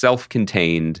paced,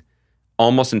 self-contained,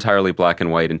 almost entirely black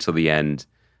and white until the end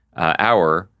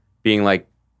hour, being like,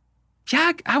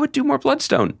 yeah, I would do more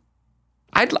Bloodstone.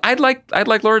 I'd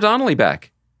like Laura Donnelly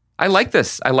back. I like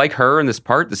this. I like her in this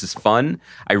part. This is fun.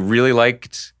 I really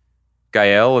liked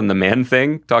Gael and the man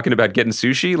thing, talking about getting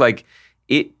sushi. Like,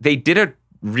 they did a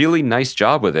really nice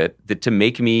job with it to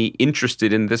make me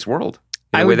interested in this world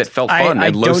in a way that felt fun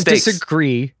and low stakes. I don't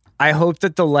disagree. I hope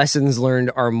that the lessons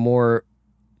learned are more,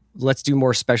 let's do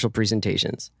more special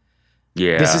presentations.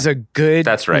 Yeah. This is a good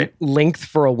That's right. length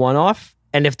for a one-off.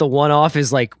 And if the one-off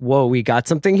is like, whoa, we got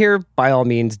something here, by all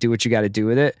means, do what you got to do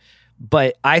with it.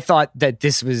 But I thought that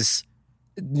this was,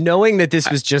 knowing that this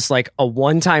was just like a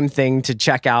one-time thing to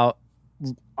check out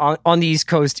on the East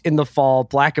Coast in the fall,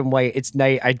 black and white, it's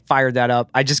night. I fired that up.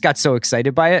 I just got so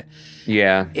excited by it.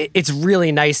 Yeah. It's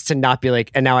really nice to not be like,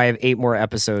 and now I have 8 more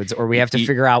episodes, or we have to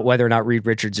figure out whether or not Reed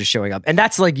Richards is showing up. And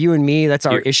that's like you and me. That's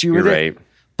our issue with it.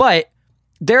 But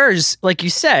there's, like you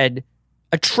said,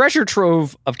 a treasure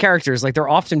trove of characters. Like, they're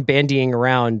often bandying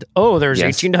around, oh, there's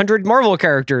 1,800 Marvel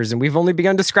characters, and we've only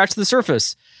begun to scratch the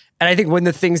surface. And I think one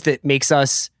of the things that makes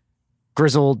us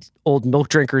grizzled old milk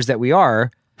drinkers that we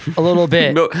are, a little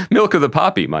bit milk of the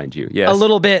poppy, mind you. Yes. A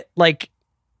little bit like,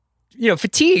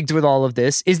 fatigued with all of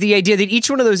this is the idea that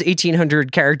each one of those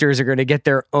 1,800 characters are going to get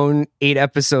their own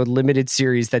 8-episode limited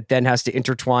series that then has to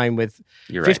intertwine with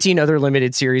 15 other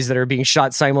limited series that are being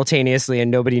shot simultaneously, and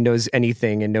nobody knows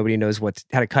anything and nobody knows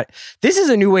how to cut. This is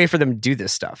a new way for them to do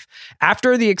this stuff.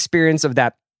 After the experience of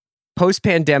that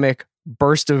post-pandemic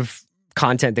burst of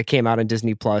content that came out on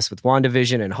Disney Plus with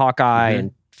WandaVision and Hawkeye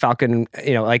and Falcon,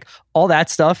 like all that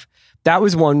stuff, that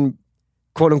was one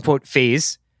quote unquote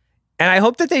phase. And I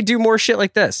hope that they do more shit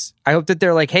like this. I hope that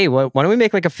they're like, hey, why don't we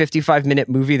make like a 55-minute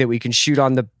movie that we can shoot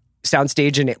on the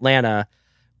soundstage in Atlanta?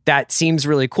 That seems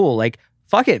really cool. Like,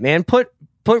 fuck it, man. Put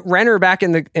Renner back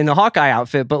in the Hawkeye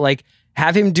outfit, but like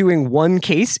have him doing one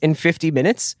case in 50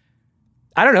 minutes.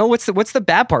 I don't know. What's the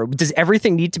bad part? Does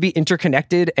everything need to be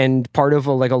interconnected and part of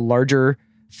a larger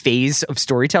phase of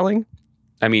storytelling?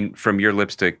 I mean, from your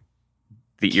lips to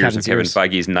the ears of Kevin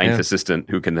Feige's ninth assistant,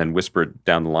 who can then whisper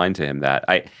down the line to him that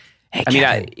that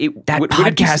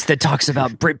podcast that talks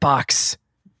about BritBox,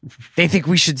 they think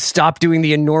we should stop doing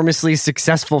the enormously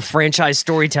successful franchise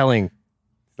storytelling.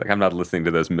 Like, I'm not listening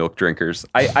to those milk drinkers.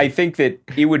 I think that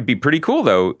it would be pretty cool,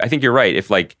 though. I think you're right.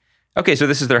 If okay, so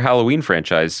this is their Halloween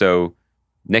franchise, so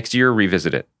next year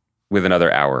revisit it with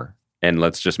another hour, and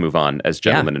let's just move on as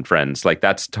gentlemen and friends. Like,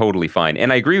 that's totally fine.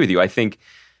 And I agree with you.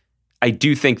 I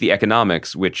do think the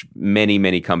economics, which many,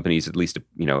 many companies, at least,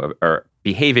 are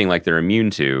behaving like they're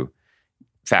immune to,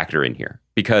 factor in here.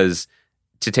 Because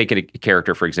to take a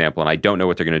character, for example, and I don't know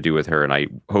what they're going to do with her, and I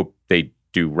hope they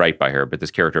do right by her, but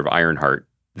this character of Ironheart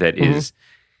that is,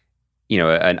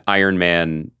 an Iron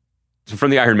Man,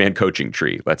 from the Iron Man coaching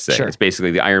tree, let's say. Sure. It's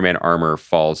basically the Iron Man armor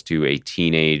falls to a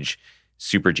teenage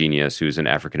super genius who's an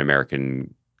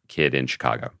African-American kid in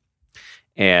Chicago.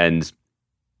 And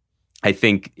I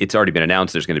think it's already been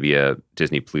announced there's going to be a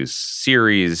Disney Plus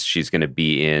series. She's going to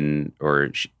be in,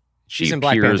 or she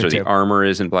appears, or the armor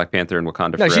is in Black Panther and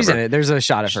Wakanda Forever. No, she's in it. There's a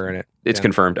shot of her in it. It's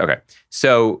confirmed. Okay.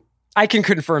 So I can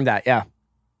confirm that. Yeah.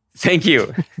 Thank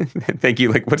you. Thank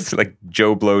you. Like, what's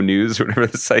Joe Blow News or whatever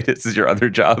the site is your other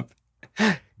job?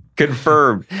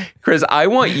 Confirmed. Chris, I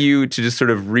want you to just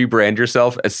sort of rebrand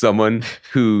yourself as someone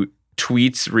who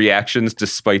tweets reactions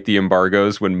despite the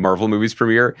embargoes when Marvel movies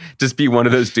premiere. Just be one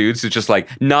of those dudes who's just like,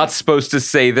 not supposed to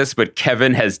say this, but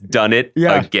Kevin has done it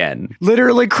again.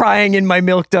 Literally crying in my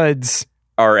milk duds.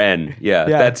 RN. Yeah,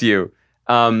 that's you.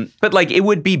 But it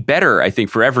would be better, I think,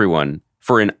 for everyone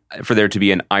for there to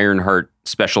be an Ironheart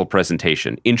special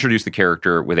presentation. Introduce the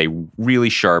character with a really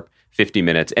sharp 50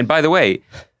 minutes. And by the way,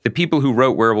 the people who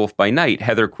wrote Werewolf by Night,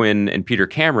 Heather Quinn and Peter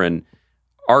Cameron,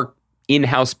 are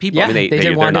in-house people. Yeah, I mean, they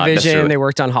did WandaVision. They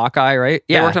worked on Hawkeye, right?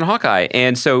 Yeah. They worked on Hawkeye.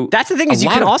 And so that's the thing is you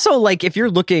can also, if you're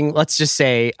looking, let's just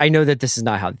say, I know that this is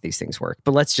not how these things work,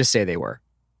 but let's just say they were.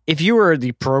 If you were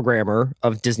the programmer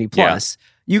of Disney Plus,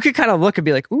 you could kind of look and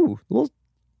be like, ooh, little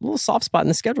soft spot in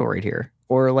the schedule right here.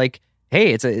 Or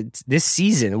hey, it's this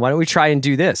season. Why don't we try and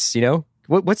do this?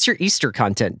 What's your Easter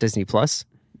content, Disney Plus?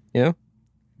 Yeah.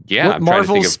 What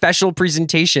Marvel special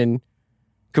presentation?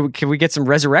 Can we get some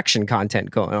resurrection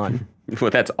content going on? Well,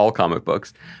 that's all comic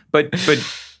books. But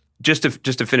just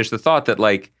to finish the thought that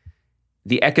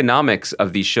the economics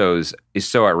of these shows is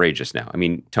so outrageous now. I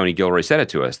mean, Tony Gilroy said it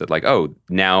to us that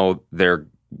now they're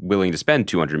willing to spend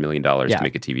 $200 million to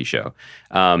make a TV show.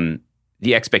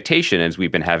 the expectation, as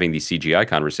we've been having these CGI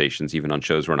conversations, even on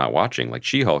shows we're not watching, like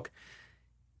She-Hulk,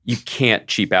 you can't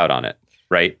cheap out on it,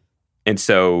 right? And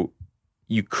so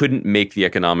you couldn't make the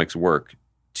economics work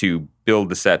to build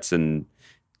the sets and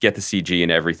get the CG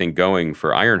and everything going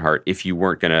for Ironheart if you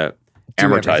weren't going to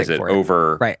amortize it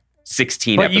over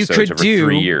 16 episodes over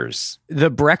 3 years. The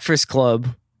Breakfast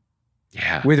Club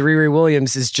with Riri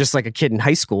Williams is just like a kid in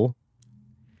high school.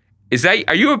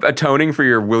 Are you atoning for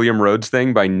your William Rhodes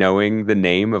thing by knowing the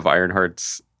name of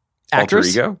Ironheart's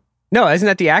actress? Alter ego? No, isn't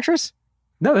that the actress?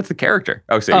 No, that's the character.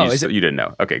 Oh, so you didn't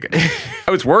know. Okay, good.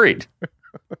 I was worried.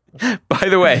 By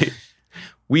the way,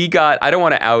 I don't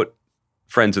want to out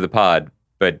friends of the pod,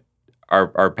 but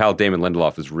our pal Damon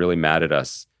Lindelof was really mad at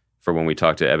us for when we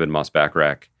talked to Evan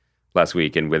Moss-Backrack last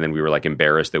week, and then we were like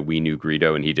embarrassed that we knew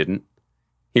Greedo and he didn't.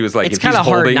 He was like, it's kind of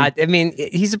hard not. I mean,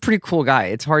 he's a pretty cool guy.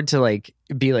 It's hard to like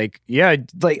be like, yeah,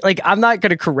 like I'm not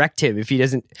going to correct him if he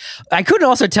doesn't. I couldn't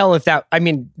also tell if that. I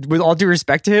mean, with all due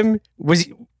respect to him,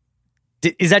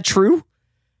 is that true?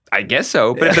 I guess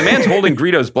so. But if the man's holding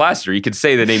Greedo's blaster, you could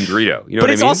say the name Greedo. You know what I mean? But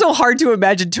it's also hard to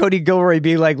imagine Tony Gilroy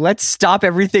being like, let's stop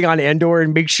everything on Andor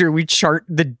and make sure we chart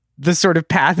the sort of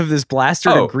path of this blaster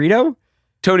to Greedo.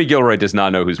 Tony Gilroy does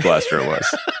not know whose blaster it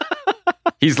was.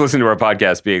 He's listening to our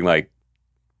podcast being like,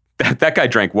 that guy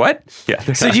drank what? Yeah.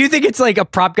 So do you think it's like a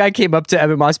prop guy came up to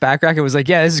Evan Moss-Backrack and was like,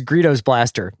 yeah, this is Greedo's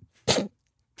blaster.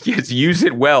 Yes, use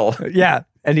it well. Yeah.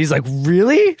 And he's like,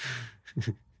 really?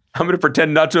 I'm going to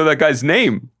pretend not to know that guy's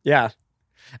name. Yeah.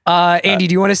 Andy,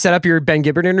 do you want to set up your Ben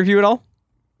Gibbard interview at all?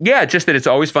 Yeah, just that it's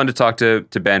always fun to talk to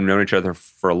Ben. We've known each other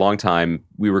for a long time.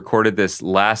 We recorded this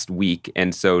last week,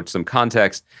 and so some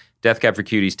context, Death Cab for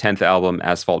Cutie's 10th album,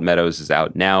 Asphalt Meadows, is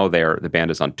out now. The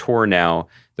band is on tour now.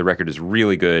 The record is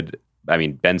really good. I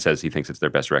mean, Ben says he thinks it's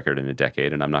their best record in a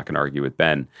decade, and I'm not going to argue with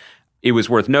Ben. It was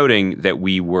worth noting that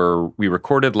we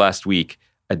recorded last week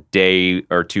a day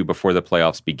or two before the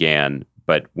playoffs began,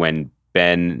 but when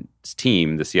Ben's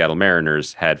team, the Seattle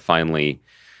Mariners, had finally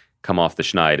come off the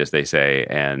schneid, as they say,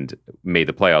 and made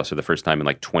the playoffs for the first time in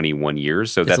like 21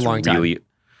 years. So that's really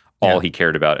all he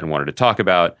cared about and wanted to talk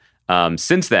about.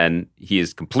 Since then, he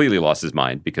has completely lost his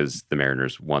mind because the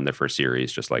Mariners won their first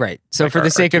series, just like... Right. So for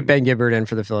the sake of Ben Gibbard and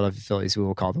for the Philadelphia Phillies, we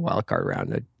will call the wild card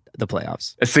round the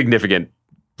playoffs. A significant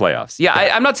playoffs. Yeah,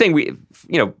 I'm not saying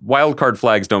wild card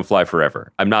flags don't fly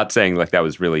forever. I'm not saying like that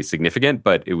was really significant,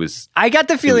 but it was... I got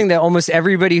the feeling that almost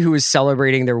everybody who was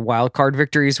celebrating their wild card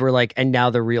victories were like, and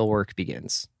now the real work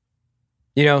begins.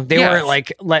 They weren't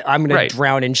like I'm going to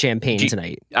drown in champagne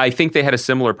tonight. I think they had a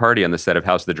similar party on the set of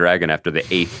House of the Dragon after the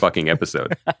 8th fucking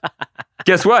episode.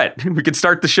 Guess what? We could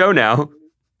start the show now.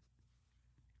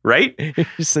 Right? You're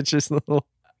such a little...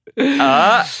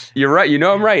 You're right.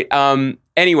 I'm right.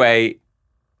 Anyway,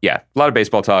 yeah, a lot of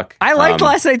baseball talk. I liked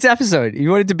last night's episode.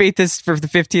 You want to debate this for the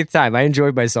 15th time. I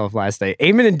enjoyed myself last night.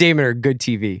 Eamon and Damon are good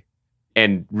TV.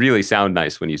 And really sound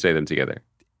nice when you say them together.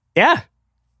 Yeah.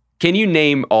 Can you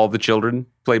name all the children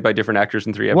played by different actors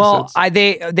in 3 episodes?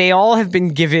 Well, they all have been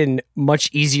given much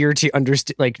easier to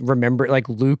understand, like remember, like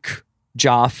Luke,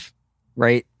 Joff,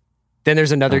 right? Then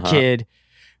there's another kid.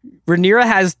 Rhaenyra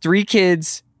has 3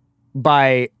 kids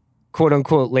by quote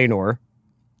unquote Laenor.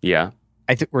 Yeah,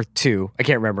 I think we're 2. I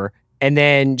can't remember. And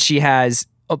then she's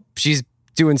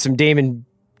doing some Daemon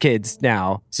kids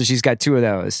now, so she's got 2 of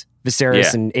those,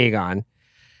 Viserys and Aegon.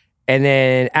 And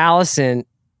then Alicent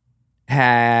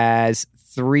has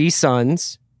 3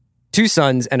 sons, 2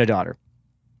 sons and a daughter.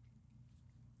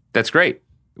 That's great.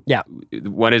 Yeah.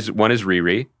 One is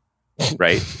Riri,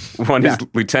 right? One is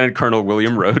Lieutenant Colonel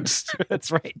William Rhodes. That's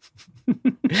right.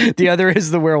 The other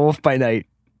is the werewolf by night.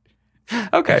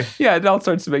 Okay. Yeah, it all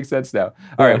starts to make sense now.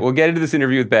 All right, we'll get into this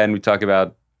interview with Ben. We talk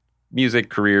about music,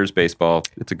 careers, baseball.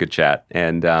 It's a good chat.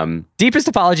 And deepest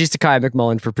apologies to Kaya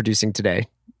McMullen for producing today.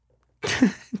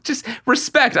 Just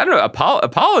respect. I don't know.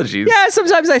 Apologies. Yeah,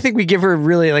 sometimes I think we give her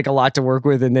really like a lot to work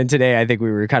with, and then today I think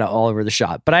we were kind of all over the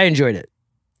shop. But I enjoyed it.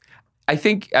 I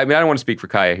don't want to speak for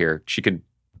Kaya here. She could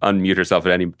unmute herself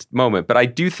at any moment, but I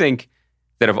do think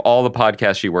that of all the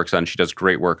podcasts she works on, she does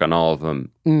great work on all of them.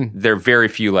 There are very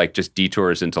few like just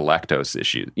detours into lactose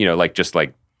issues. Like just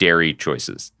like dairy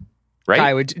choices. Right?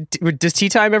 Kaya, does Tea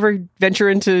Time ever venture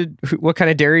into what kind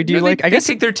of dairy do you like? I guess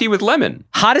they take their tea with lemon.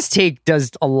 Hottest Take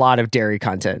does a lot of dairy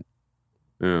content.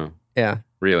 Oh. Yeah.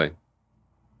 Really?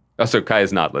 Oh, so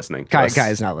Kaya's not listening.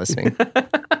 Kaya's not listening.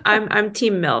 I'm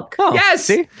team milk. Oh, yes.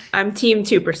 See? I'm team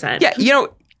 2%. Yeah,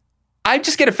 I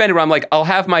just get offended when I'm like, I'll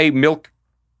have my milk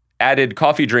added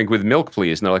coffee drink with milk,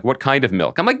 please. And they're like, what kind of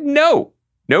milk? I'm like, nope.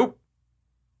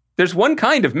 There's one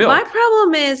kind of milk. My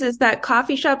problem is that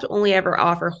coffee shops only ever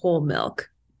offer whole milk.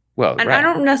 Well, And right. I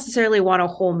don't necessarily want a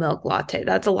whole milk latte.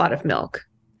 That's a lot of milk.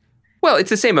 Well, it's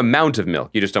the same amount of milk.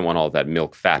 You just don't want all of that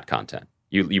milk fat content.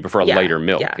 You prefer lighter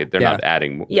milk. Yeah. They're not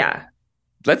adding more. Yeah.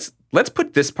 Let's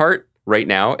put this part right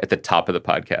now at the top of the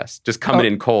podcast. Just coming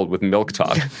in cold with milk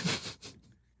talk.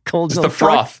 Cold Just milk the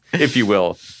froth, if you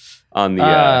will, on the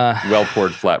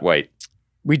well-poured flat white.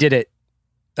 We did it.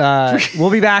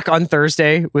 We'll be back on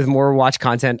Thursday with more watch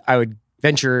content. I would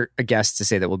venture a guess to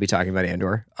say that we'll be talking about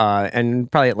Andor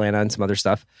and probably Atlanta and some other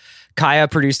stuff. Kaya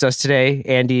produced us today.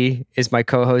 Andy is my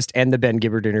co-host and the Ben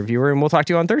Gibbard interviewer, and we'll talk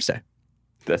to you on Thursday.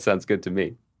 That sounds good to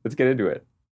me. Let's get into it.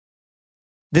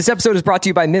 This episode is brought to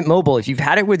you by Mint Mobile. If you've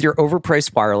had it with your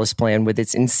overpriced wireless plan with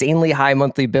its insanely high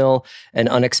monthly bill and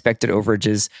unexpected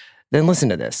overages, then listen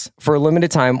to this. For a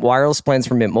limited time, wireless plans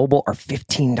from Mint Mobile are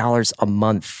 $15 a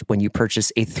month when you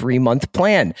purchase a 3-month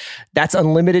plan. That's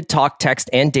unlimited talk, text,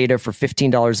 and data for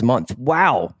 $15 a month.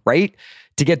 Wow, right?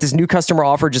 To get this new customer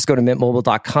offer, just go to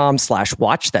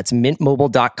mintmobile.com/watch. That's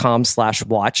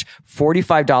mintmobile.com/watch.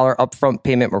 $45 upfront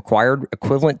payment required,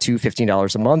 equivalent to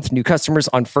 $15 a month. New customers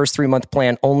on first 3-month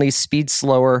plan only. Speed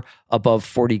slower, above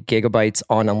 40 gigabytes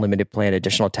on unlimited plan.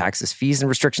 Additional taxes, fees, and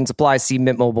restrictions apply. See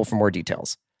Mint Mobile for more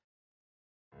details.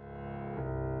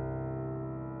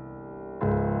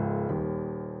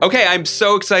 Okay, I'm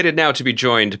so excited now to be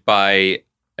joined by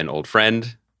an old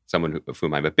friend, someone of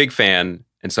whom I'm a big fan,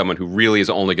 and someone who really is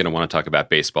only going to want to talk about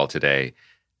baseball today.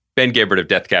 Ben Gibbard of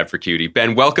Death Cab for Cutie.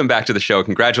 Ben, welcome back to the show.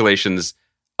 Congratulations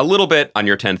a little bit on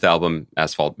your 10th album,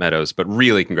 Asphalt Meadows, but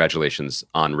really congratulations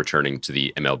on returning to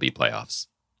the MLB playoffs.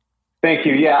 Thank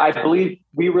you. Yeah, I believe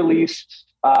we released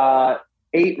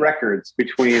 8 records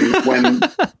between when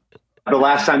the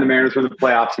last time the Mariners were in the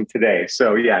playoffs and today.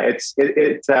 So yeah,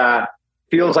 it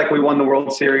feels like we won the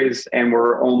World Series and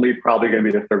we're only probably going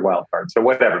to be the 3rd wild card. So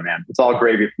whatever, man. It's all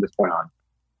gravy from this point on.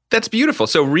 That's beautiful.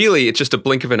 So really, it's just a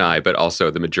blink of an eye, but also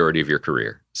the majority of your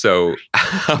career. So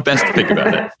how best to think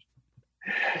about it?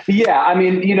 Yeah, I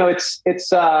mean, it's.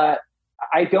 I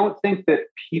don't think that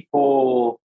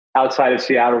people outside of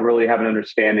Seattle really have an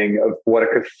understanding of what a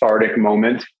cathartic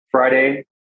moment Friday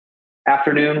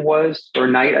afternoon was, or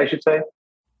night, I should say.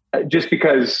 Just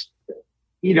because,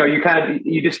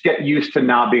 you just get used to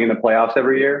not being in the playoffs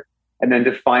every year, and then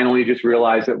to finally just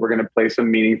realize that we're going to play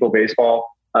some meaningful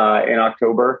baseball in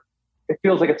October. It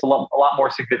feels like it's a lot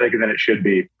more significant than it should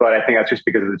be, but I think that's just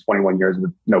because of the 21 years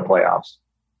with no playoffs.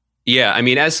 Yeah, I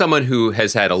mean, as someone who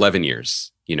has had 11 years,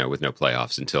 with no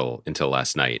playoffs until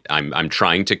last night, I'm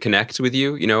trying to connect with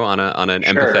you, on an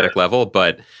empathetic level.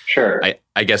 But sure,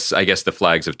 I guess the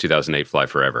flags of 2008 fly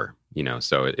forever,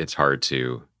 So it's hard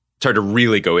to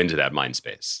really go into that mind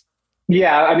space.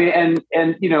 Yeah, I mean,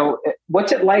 and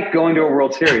what's it like going to a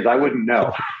World Series? I wouldn't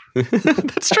know.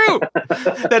 That's true.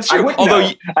 That's true.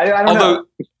 I don't know.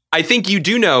 I think you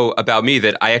do know about me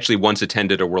that I actually once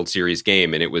attended a World Series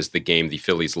game, and it was the game the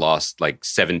Phillies lost like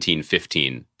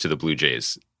 17-15 to the Blue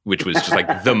Jays, which was just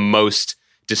like the most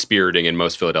dispiriting and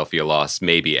most Philadelphia loss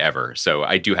maybe ever. So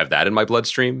I do have that in my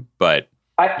bloodstream, but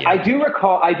I do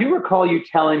recall you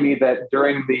telling me that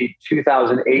during the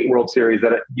 2008 World Series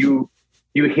that you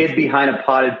hid behind a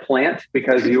potted plant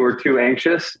because you were too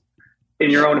anxious in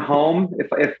your own home,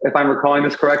 if I'm recalling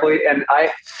this correctly. And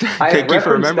I thank you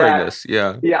for remembering this.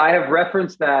 Yeah. Yeah. I have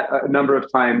referenced that a number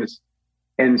of times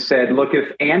and said, look,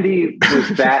 if Andy was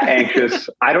that anxious,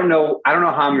 I don't know how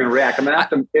I'm going to react. I'm going to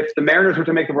have to, if the Mariners were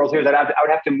to make the World Series, I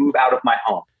would have to move out of my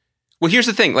home. Well, here's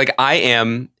the thing. Like, I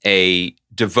am a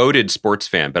devoted sports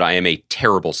fan, but I am a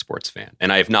terrible sports fan.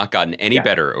 And I have not gotten any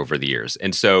better over the years.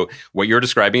 And so what you're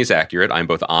describing is accurate. I'm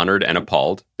both honored and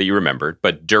appalled that you remembered.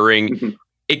 But during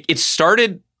it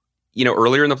started,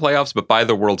 earlier in the playoffs, but by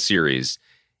the World Series,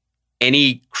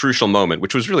 any crucial moment,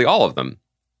 which was really all of them,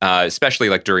 especially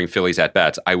like during Phillies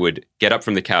at-bats, I would get up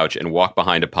from the couch and walk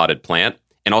behind a potted plant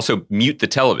and also mute the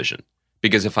television.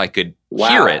 Because if I could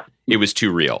hear it, it was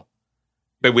too real.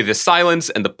 But with the silence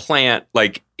and the plant,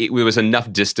 like it was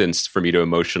enough distance for me to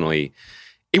emotionally,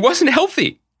 it wasn't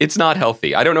healthy. It's not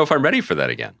healthy. I don't know if I'm ready for that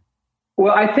again.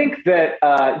 Well, I think that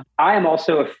I am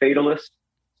also a fatalist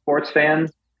sports fan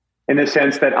in the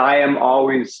sense that I am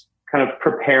always kind of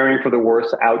preparing for the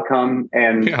worst outcome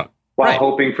and while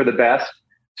hoping for the best.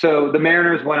 So the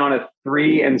Mariners went on a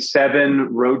 3-7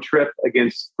 road trip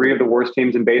against 3 of the worst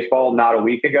teams in baseball not a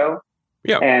week ago.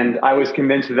 Yeah. And I was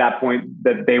convinced at that point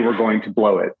that they were going to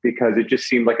blow it because it just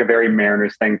seemed like a very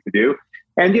Mariners thing to do.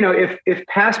 And, if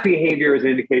past behavior is an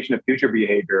indication of future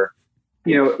behavior,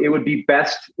 it would be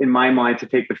best in my mind to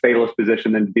take the fatalist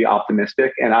position than to be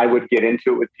optimistic. And I would get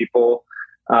into it with people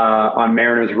on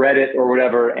Mariners Reddit or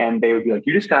whatever, and they would be like,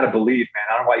 "You just got to believe, man.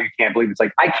 I don't know why you can't believe." It's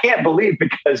like, I can't believe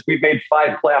because we've made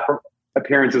 5 playoff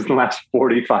appearances in the last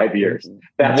 45 years.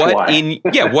 That's why.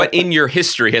 What in your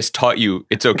history has taught you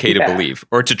it's okay to believe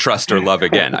or to trust or love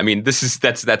again? I mean,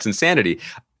 that's insanity.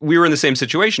 We were in the same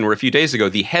situation where a few days ago,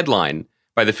 the headline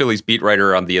by the Phillies beat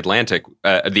writer on The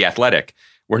Athletic,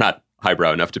 we're not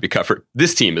highbrow enough to be covered.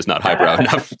 This team is not highbrow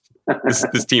enough.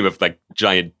 This team of like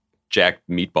giant jacked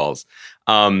meatballs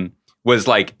was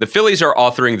like, the Phillies are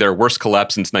authoring their worst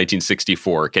collapse since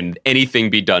 1964. Can anything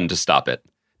be done to stop it?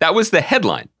 That was the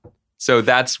headline. So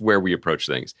that's where we approach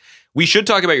things. We should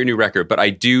talk about your new record, but I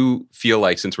do feel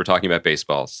like, since we're talking about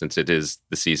baseball, since it is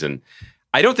the season,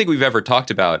 I don't think we've ever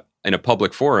talked about in a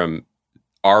public forum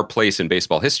our place in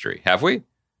baseball history, have we?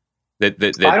 That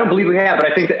I don't believe we have,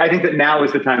 but I think that now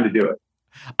is the time to do it.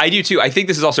 I do too. I think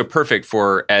this is also perfect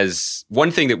for, as one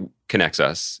thing that connects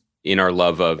us in our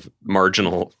love of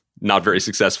marginal, not very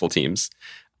successful teams,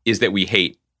 is that we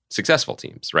hate successful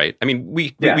teams, right? I mean,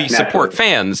 we support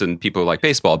fans and people who like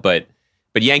baseball, but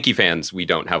Yankee fans, we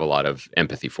don't have a lot of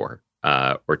empathy for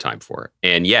or time for.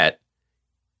 And yet,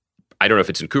 I don't know if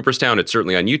it's in Cooperstown, it's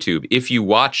certainly on YouTube. If you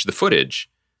watch the footage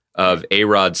of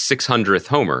A-Rod's 600th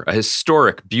homer, a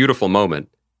historic, beautiful moment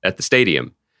at the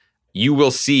stadium, you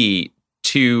will see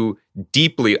 2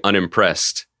 deeply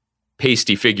unimpressed,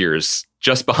 pasty figures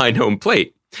just behind home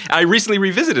plate. I recently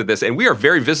revisited this, and we are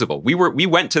very visible. We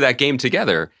went to that game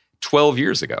together 12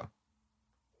 years ago.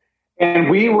 And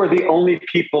we were the only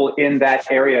people in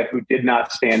that area who did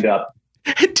not stand up.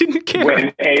 Didn't care.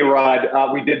 When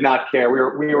A-Rod, we did not care.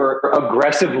 We were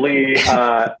aggressively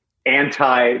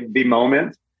anti the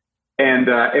moment. And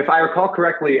if I recall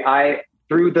correctly,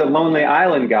 through the Lonely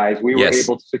Island guys, we were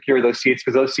able to secure those seats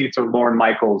because those seats are Lorne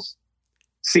Michaels'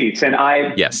 seats. And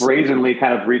I brazenly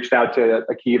kind of reached out to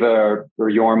Akiva or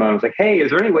Yorma and was like, "Hey, is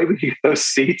there any way we can get those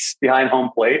seats behind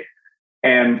home plate?"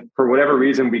 And for whatever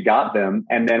reason, we got them.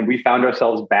 And then we found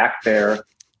ourselves back there,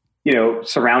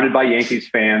 surrounded by Yankees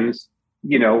fans,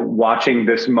 watching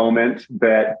this moment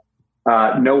that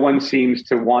no one seems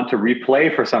to want to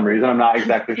replay for some reason. I'm not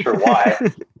exactly sure why.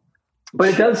 But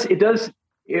it does.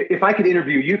 If I could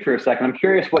interview you for a second, I'm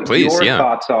curious what your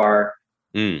thoughts are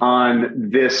on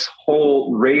this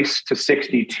whole race to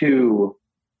 62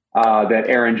 that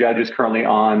Aaron Judge is currently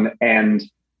on. And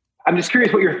I'm just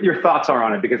curious what your thoughts are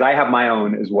on it, because I have my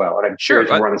own as well. And I'm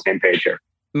curious if we're on the same page here.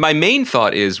 My main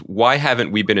thought is, why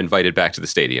haven't we been invited back to the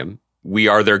stadium? We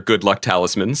are their good luck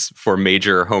talismans for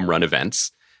major home run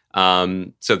events.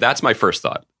 So that's my first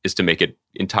thought, is to make it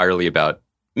entirely about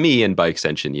me and by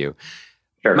extension you.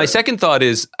 Sure. My second thought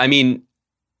is, I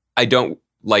don't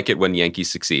like it when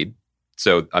Yankees succeed.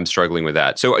 So I'm struggling with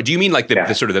that. So do you mean like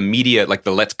the sort of the media, like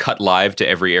the let's cut live to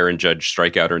every Aaron Judge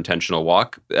strikeout or intentional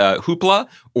walk hoopla,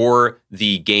 or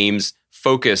the game's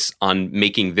focus on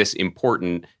making this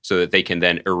important so that they can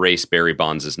then erase Barry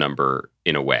Bonds' number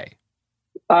in a way?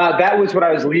 That was what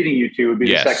I was leading you to, would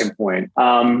be the second point.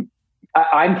 I'm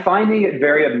finding it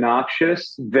very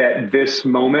obnoxious that this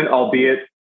moment, albeit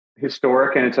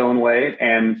historic in its own way,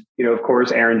 and of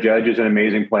course, Aaron Judge is an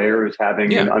amazing player who's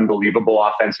having an unbelievable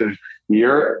offensive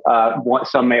year.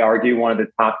 Some may argue one of the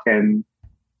top 10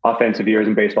 offensive years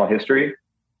in baseball history.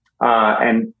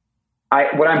 And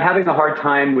what I'm having a hard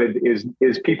time with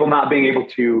is people not being able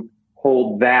to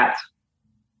hold that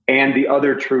and the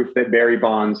other truth that Barry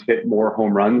Bonds hit more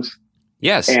home runs.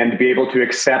 Yes. And be able to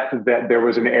accept that there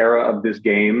was an era of this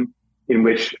game in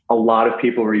which a lot of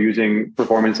people were using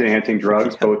performance-enhancing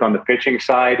drugs, both on the pitching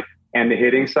side and the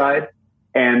hitting side.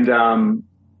 And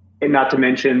not to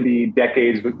mention the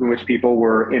decades in which people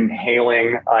were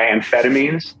inhaling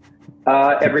amphetamines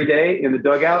every day in the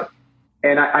dugout.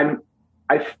 And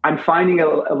I'm finding it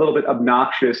a little bit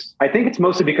obnoxious. I think it's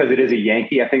mostly because it is a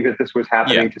Yankee. I think that this was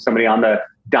happening to somebody on the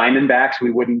Diamondbacks,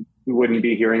 we wouldn't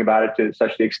be hearing about it to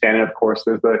such the extent. And of course,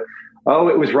 there's it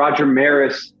was Roger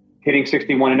Maris hitting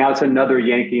 61, and now it's another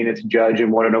Yankee, and it's Judge,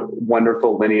 and what a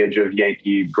wonderful lineage of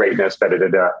Yankee greatness.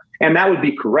 And that would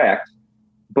be correct.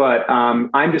 But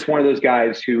I'm just one of those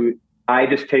guys who I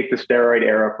just take the steroid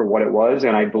era for what it was,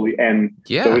 and I believe, and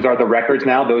those are the records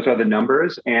now. Those are the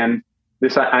numbers, and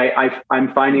this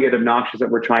I'm finding it obnoxious that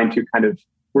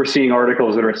we're seeing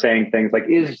articles that are saying things like,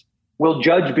 will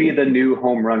Judge be the new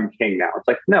home run king now? It's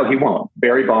like, no, he won't.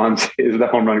 Barry Bonds is the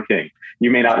home run king. You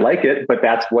may not like it, but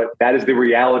that is the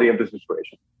reality of the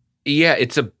situation. Yeah,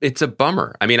 it's a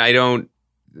bummer. I mean,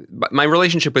 my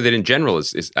relationship with it in general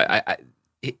is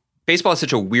baseball has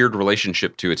such a weird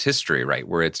relationship to its history, right?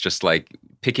 Where it's just like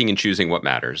picking and choosing what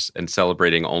matters and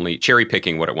celebrating only cherry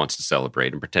picking what it wants to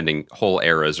celebrate and pretending whole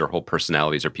eras or whole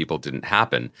personalities or people didn't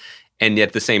happen. And yet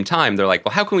at the same time, they're like,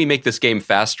 well, how can we make this game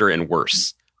faster and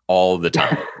worse all the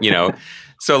time?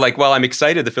 So like, while I'm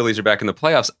excited the Phillies are back in the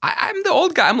playoffs, I'm the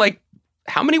old guy. I'm like,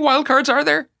 how many wild cards are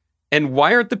there? And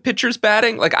why aren't the pitchers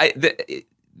batting? Like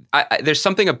there's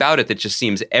something about it that just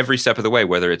seems every step of the way,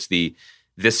 whether it's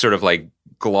this sort of like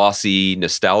glossy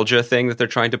nostalgia thing that they're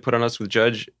trying to put on us with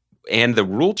Judge and the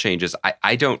rule changes,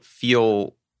 I don't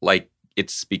feel like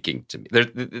it's speaking to me.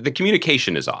 The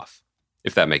communication is off,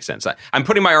 if that makes sense. I'm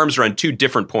putting my arms around two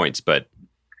different points, but...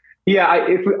 Yeah,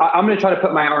 I'm going to try to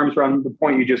put my arms around the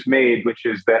point you just made, which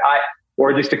is that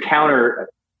or just to counter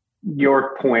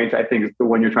your point, I think is the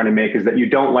one you're trying to make, is that you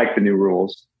don't like the new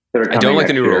rules that are coming. I don't like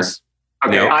the new rules.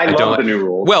 Okay, no, I love the new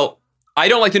rules. Well, I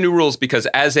don't like the new rules because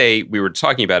we were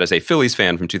talking about as a Phillies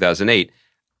fan from 2008,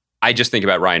 I just think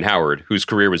about Ryan Howard, whose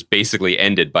career was basically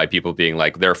ended by people being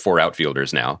like, there are 4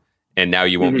 outfielders now, and now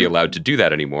you won't be allowed to do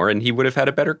that anymore. And he would have had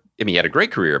he had a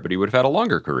great career, but he would have had a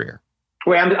longer career.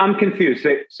 Wait, I'm confused.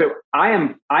 So I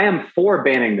am for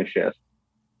banning the shift.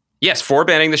 Yes, for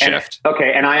banning the shift.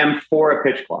 Okay, and I am for a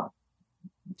pitch clock.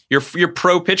 You're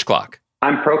pro pitch clock.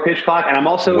 I'm pro pitch clock, and I'm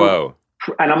also well,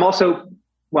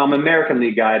 I'm an American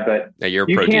League guy, but you're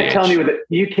you pro can't DH.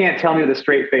 tell me with a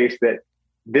straight face that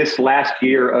this last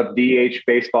year of DH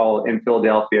baseball in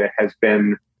Philadelphia has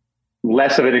been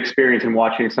less of an experience in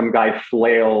watching some guy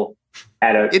flail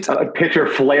at a pitcher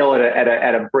flail at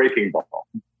a breaking ball.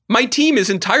 My team is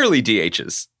entirely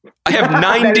DHs. I have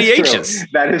 9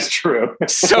 DHs. That is true.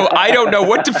 So I don't know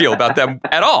what to feel about them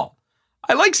at all.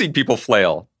 I like seeing people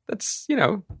flail. That's,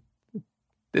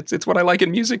 it's what I like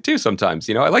in music too sometimes.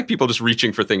 I like people just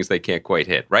reaching for things they can't quite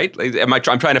hit, right? I'm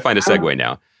trying to find a segue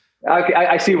now. Okay,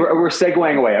 I see. We're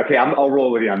segueing away. Okay, I'll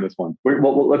roll with you on this one.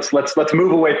 Let's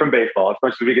move away from baseball as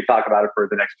much as we could talk about it for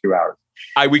the next 2 hours.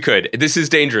 We could. This is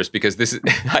dangerous because this is.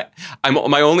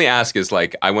 My only ask is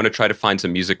like I want to try to find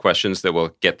some music questions that will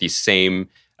get the same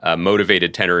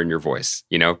motivated tenor in your voice.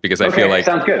 Because I feel like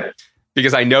sounds good.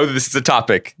 Because I know that this is a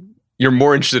topic you're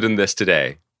more interested in this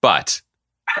today, but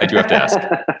I do have to ask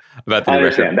about the I new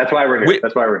understand. record. That's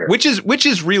why we're here. Which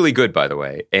is really good, by the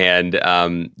way. And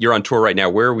you're on tour right now.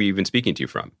 Where are we even speaking to you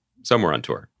from? Somewhere on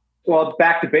tour. Well,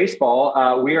 back to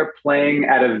baseball. We are playing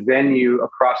at a venue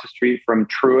across the street from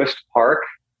Truist Park,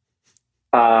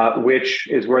 which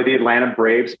is where the Atlanta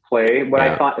Braves play.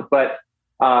 But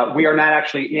we are not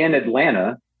actually in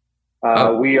Atlanta.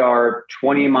 We are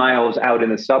 20 miles out in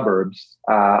the suburbs.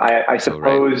 I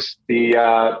suppose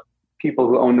the people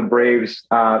who own the Braves,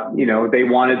 they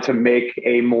wanted to make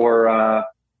a more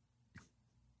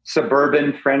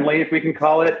suburban friendly, if we can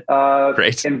call it,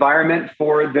 environment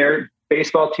for their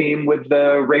baseball team with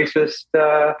the racist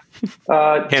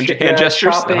hand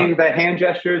gestures. Chopping, the hand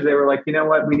gestures. They were like, you know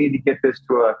what, we need to get this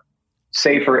to a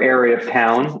safer area of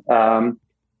town.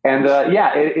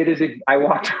 It is. I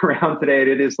walked around today, and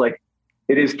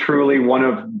it is truly one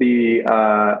of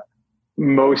the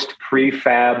most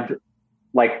prefabbed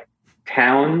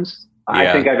towns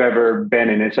I think I've ever been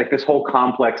in. It's like this whole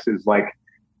complex is like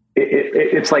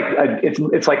it's like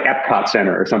Epcot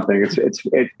Center or something.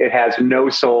 It has no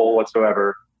soul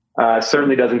whatsoever.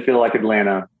 Certainly doesn't feel like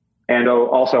Atlanta. And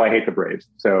also I hate the Braves.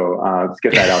 So let's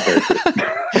get that out there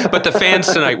too. But the fans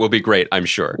tonight will be great, I'm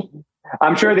sure.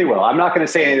 I'm sure they will. I'm not going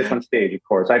to say any of this on stage, of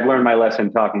course. I've learned my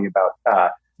lesson talking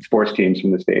about sports teams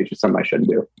from the stage. It's something I shouldn't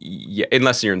do. Yeah,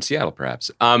 unless you're in Seattle, perhaps.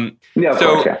 Of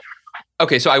course, yeah.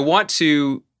 Okay, so I want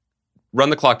to run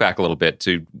the clock back a little bit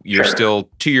you're still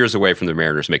 2 years away from the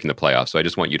Mariners making the playoffs. So I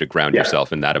just want you to ground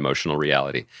yourself in that emotional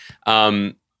reality.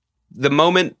 The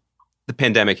moment the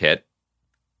pandemic hit,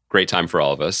 great time for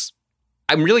all of us.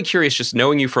 I'm really curious, just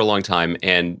knowing you for a long time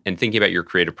and thinking about your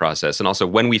creative process, and also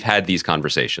when we've had these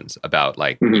conversations about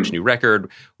each new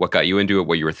record, what got you into it,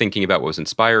 what you were thinking about, what was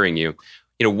inspiring you.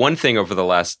 One thing over the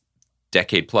last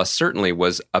decade plus certainly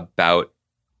was about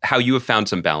how you have found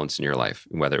some balance in your life,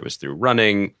 whether it was through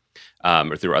running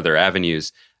or through other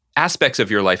avenues. Aspects of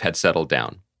your life had settled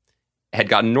down, had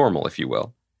gotten normal, if you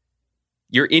will.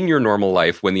 You're in your normal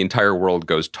life when the entire world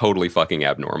goes totally fucking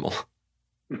abnormal.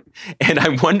 And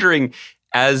I'm wondering,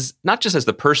 as not just as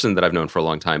the person that I've known for a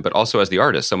long time, but also as the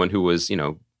artist, someone who was,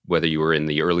 whether you were in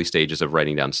the early stages of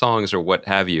writing down songs or what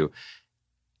have you,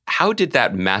 how did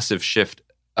that massive shift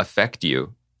affect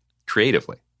you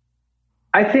creatively?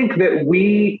 I think that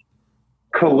we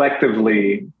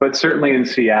collectively, but certainly in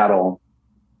Seattle,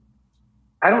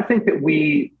 I don't think that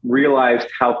we realized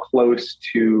how close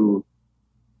to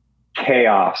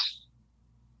chaos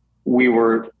we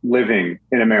were living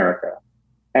in America.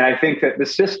 And I think that the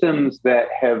systems that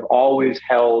have always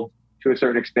held to a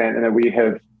certain extent and that we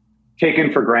have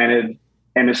taken for granted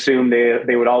and assumed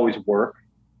they would always work,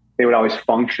 they would always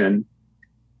function,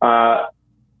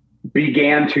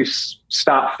 began to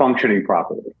stop functioning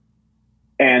properly.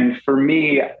 And for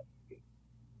me,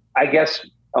 I guess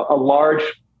a large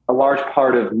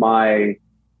part of my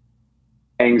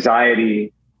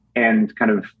anxiety and kind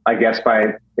of, I guess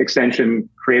by extension,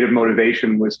 creative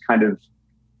motivation was kind of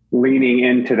leaning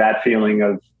into that feeling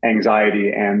of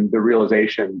anxiety and the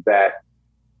realization that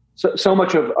so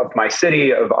much of my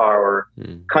city, of our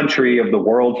country, of the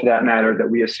world for that matter, that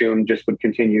we assumed just would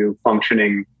continue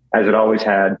functioning as it always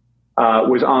had,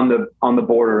 was on the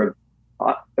border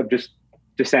of just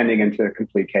descending into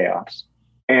complete chaos.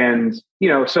 And,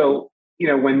 so,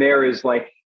 when there is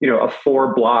like, a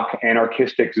 4-block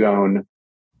anarchistic zone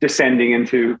descending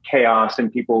into chaos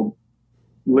and people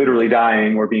literally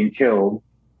dying or being killed,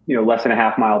 less than a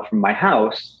half mile from my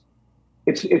house,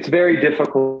 it's very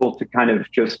difficult to kind of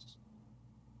just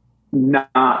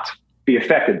not be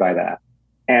affected by that,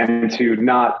 and to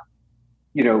not,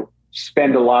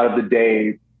 spend a lot of the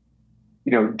day,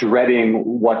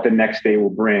 dreading what the next day will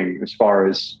bring as far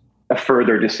as a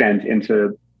further descent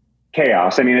into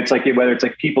chaos. I mean, it's like, whether it's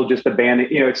like people just abandon,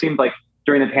 it seemed like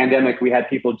during the pandemic, we had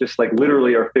people just like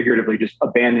literally or figuratively just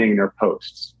abandoning their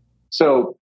posts.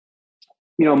 So,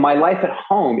 my life at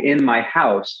home in my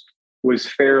house was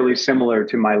fairly similar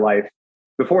to my life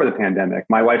before the pandemic.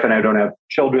 My wife and I don't have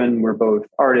children. We're both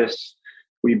artists.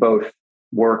 We both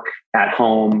work at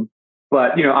home.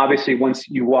 But, obviously once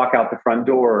you walk out the front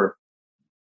door,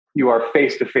 you are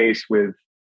face to face with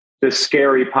the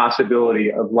scary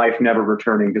possibility of life never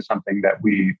returning to something that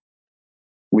we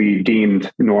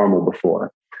deemed normal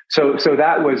before. So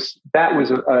that was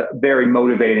a very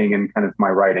motivating and kind of my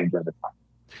writing during the time.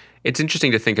 It's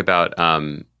interesting to think about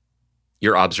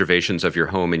your observations of your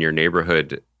home and your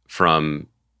neighborhood from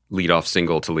lead-off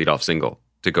single to lead-off single,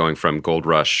 to going from Gold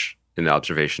Rush in the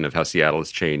observation of how Seattle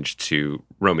has changed to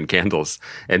Roman Candles,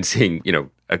 and seeing,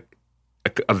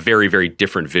 a very, very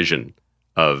different vision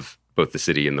of both the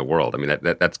city and the world. I mean,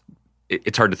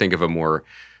 it's hard to think of a more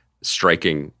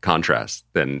striking contrast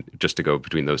than just to go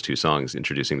between those two songs,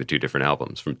 introducing the two different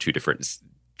albums from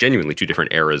genuinely two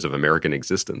different eras of American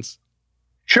existence.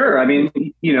 Sure. I mean,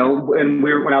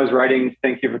 when I was writing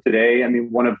Thank You for Today, I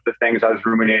mean, one of the things I was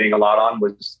ruminating a lot on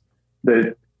was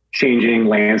the changing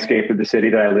landscape of the city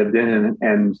that I lived in.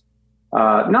 And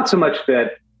not so much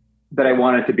that I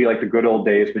wanted to be like the good old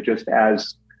days, but just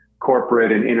as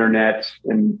corporate and internet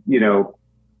and,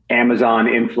 Amazon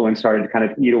influence started to kind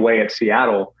of eat away at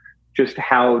Seattle, just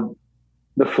how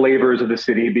the flavors of the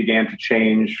city began to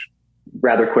change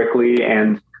rather quickly.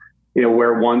 And,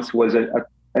 where once was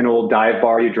an old dive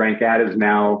bar you drank at is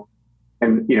now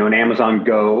an Amazon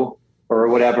Go or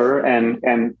whatever. And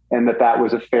that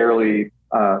was a fairly,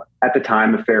 at the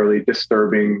time, a fairly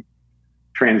disturbing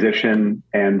transition.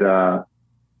 And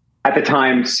at the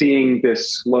time, seeing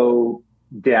this slow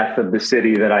death of the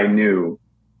city that I knew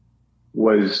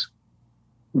was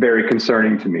very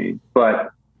concerning to me.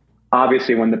 But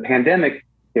obviously when the pandemic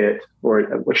hit, or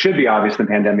it should be obvious the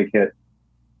pandemic hit,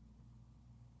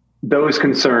 those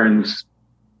concerns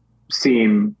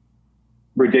seem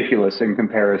ridiculous in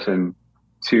comparison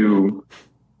to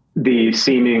the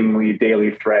seemingly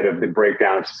daily threat of the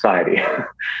breakdown of society.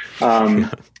 They're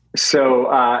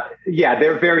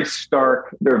very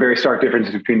stark. There are very stark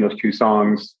differences between those two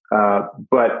songs.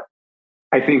 But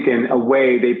I think in a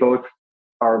way they both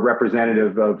are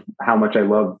representative of how much I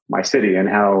love my city and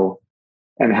how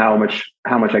much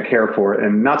I care for it.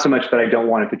 And not so much that I don't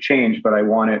want it to change, but I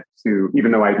want it to,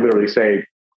 even though I literally say,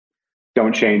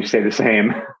 don't change, stay the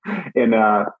same. In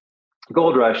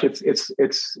Gold Rush,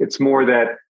 it's more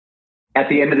that at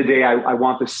the end of the day, I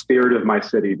want the spirit of my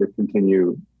city to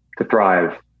continue to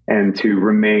thrive and to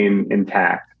remain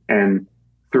intact. And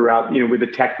throughout, with the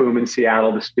tech boom in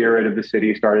Seattle, the spirit of the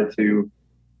city started to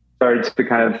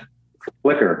kind of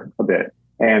flicker a bit.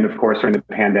 And of course, during the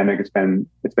pandemic, it's been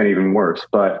even worse.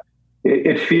 But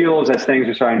it feels as things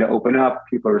are starting to open up,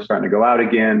 people are starting to go out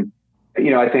again.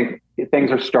 I think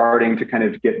things are starting to kind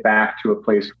of get back to a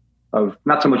place of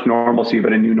not so much normalcy,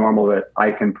 but a new normal that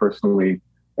I can personally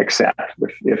accept,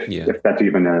 if that's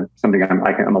even something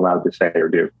I'm allowed to say or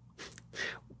do.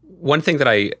 One thing that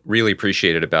I really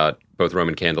appreciated about both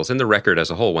Roman Candles and the record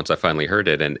as a whole, once I finally heard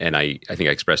it, and I think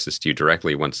I expressed this to you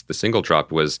directly once the single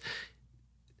dropped, was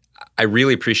I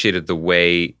really appreciated the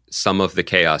way some of the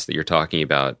chaos that you're talking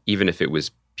about, even if it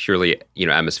was purely,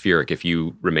 atmospheric, if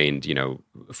you remained,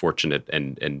 fortunate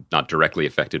and not directly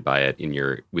affected by it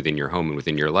within your home and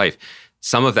within your life,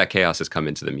 some of that chaos has come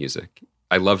into the music.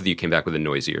 I love that you came back with a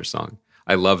noisier song.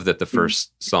 I love that the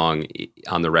first song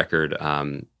on the record,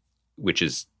 which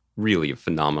is really a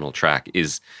phenomenal track,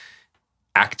 is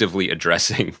actively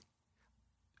addressing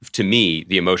to me,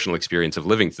 the emotional experience of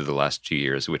living through the last 2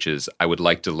 years, which is I would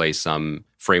like to lay some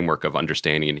framework of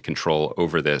understanding and control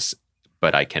over this,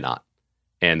 but I cannot.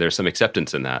 And there's some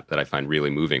acceptance in that I find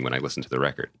really moving when I listen to the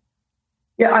record.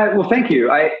 Yeah, well, thank you.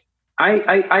 I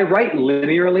write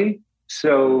linearly,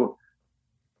 so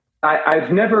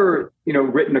I've never,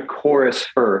 written a chorus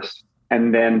first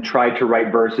and then tried to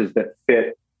write verses that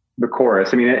fit the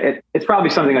chorus. I mean, it's probably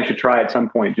something I should try at some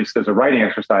point just as a writing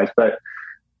exercise, but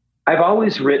I've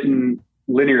always written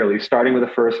linearly, starting with a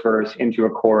first verse into a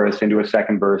chorus, into a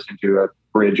second verse, into a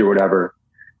bridge or whatever.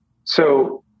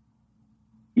 So,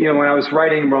 when I was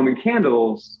writing Roman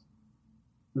Candles,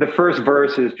 the first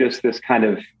verse is just this kind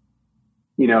of,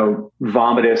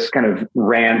 vomitous kind of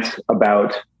rant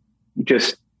about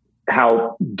just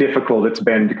how difficult it's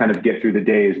been to kind of get through the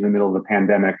days in the middle of the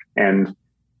pandemic. And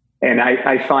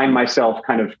I find myself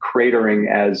kind of cratering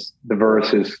as the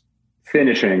verse is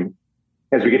finishing,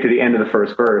 as we get to the end of the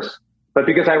first verse. But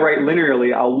because I write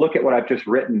linearly, I'll look at what I've just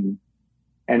written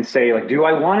and say, like, do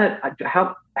I want it?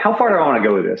 How far do I want to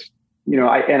go with this?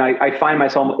 I find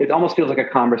myself, it almost feels like a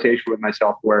conversation with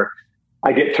myself where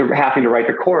I get to having to write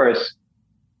the chorus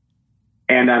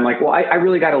and I'm like, well, I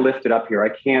really got to lift it up here. I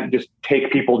can't just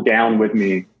take people down with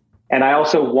me. And I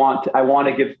also want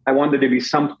there to be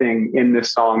something in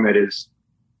this song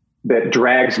that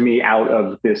drags me out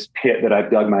of this pit that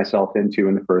I've dug myself into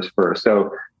in the first verse.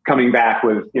 So coming back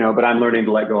with, but I'm learning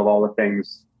to let go of all the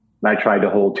things I tried to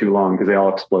hold too long because they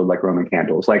all explode like Roman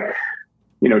candles. Like,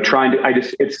 sometimes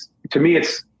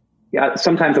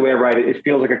the way I write it, it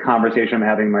feels like a conversation I'm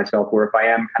having with myself where if I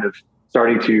am kind of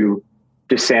starting to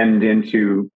descend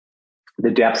into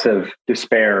the depths of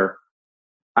despair,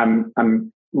 I'm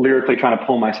lyrically trying to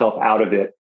pull myself out of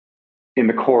it in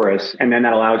the chorus. And then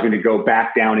that allows me to go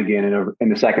back down again in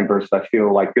the second verse. I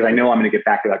feel like, because I know I'm going to get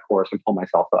back to that chorus and pull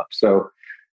myself up. So,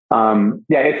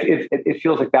 it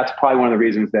feels like that's probably one of the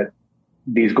reasons that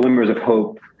these glimmers of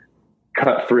hope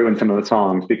cut through in some of the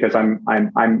songs, because I'm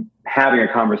having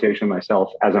a conversation with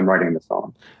myself as I'm writing the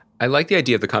song. I like the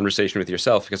idea of the conversation with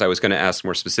yourself, because I was going to ask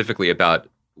more specifically about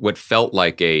what felt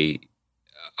like a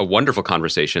wonderful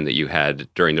conversation that you had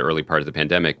during the early part of the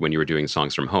pandemic when you were doing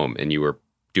songs from home and you were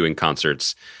doing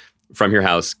concerts from your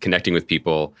house, connecting with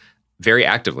people very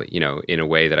actively, in a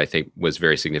way that I think was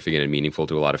very significant and meaningful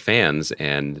to a lot of fans.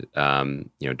 And,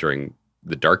 during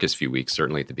the darkest few weeks,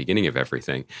 certainly at the beginning of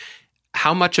everything.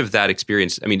 How much of that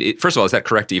experience, first of all, is that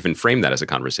correct to even frame that as a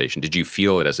conversation? Did you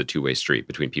feel it as a two-way street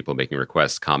between people making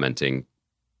requests, commenting,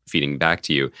 feeding back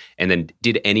to you? And then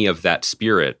did any of that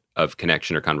spirit of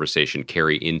connection or conversation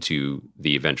carry into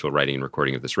the eventual writing and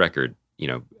recording of this record,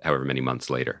 however many months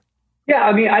later? Yeah,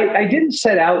 I didn't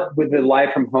set out with the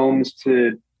live from homes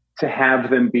to have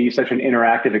them be such an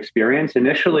interactive experience.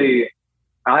 Initially,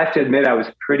 I have to admit I was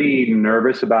pretty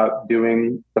nervous about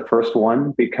doing the first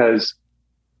one because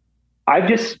I've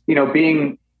just,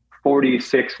 being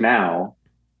 46 now,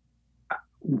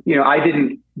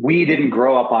 we didn't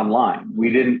grow up online. We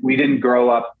didn't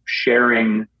grow up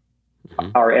sharing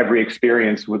our every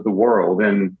experience with the world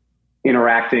and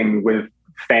interacting with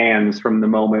fans from the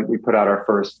moment we put out our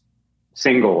first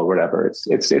single or whatever.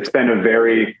 It's been a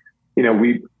very,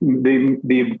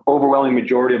 the overwhelming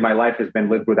majority of my life has been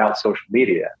lived without social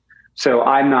media. So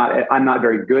I'm not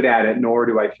very good at it, nor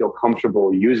do I feel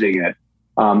comfortable using it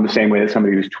the same way that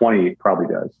somebody who's 20 probably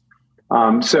does.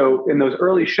 So in those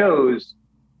early shows,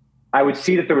 I would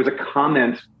see that there was a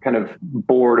comment kind of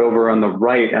board over on the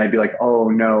right, and I'd be like, oh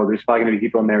no, there's probably going to be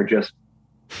people in there just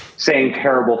saying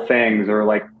terrible things or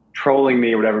like trolling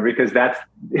me or whatever, because that's,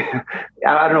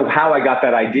 I don't know how I got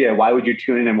that idea. Why would you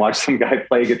tune in and watch some guy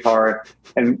play guitar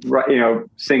and,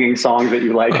 singing songs that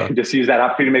you like, just use that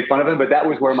opportunity to make fun of him? But that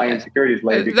was where my insecurities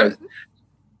lay, because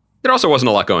there also wasn't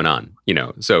a lot going on,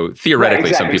 so theoretically, right,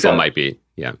 exactly. Some people might be,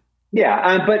 yeah.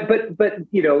 Yeah. But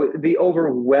the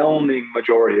overwhelming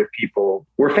majority of people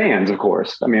were fans, of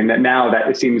course. Now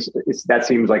that seems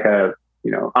like a,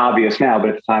 obvious now, but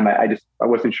at the time I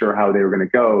wasn't sure how they were going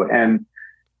to go.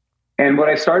 And what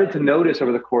I started to notice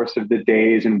over the course of the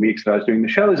days and weeks that I was doing the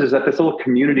shows is that this little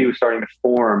community was starting to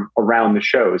form around the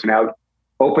shows. And I would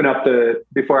open up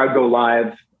before I'd go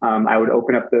live, I would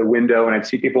open up the window and I'd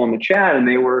see people in the chat, and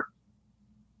they were,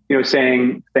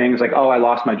 saying things like, oh, I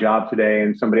lost my job today.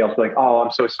 And somebody else was like, oh,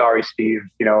 I'm so sorry, Steve.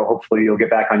 Hopefully you'll get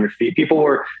back on your feet. It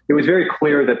was very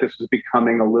clear that this was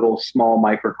becoming a little small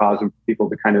microcosm for people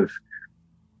to kind of,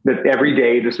 that every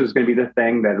day this was going to be the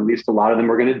thing that at least a lot of them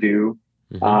were going to do.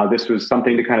 Mm-hmm. This was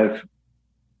something to kind of,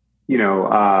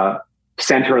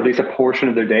 center at least a portion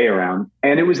of their day around.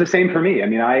 And it was the same for me.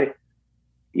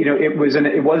 it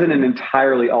wasn't an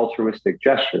entirely altruistic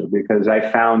gesture, because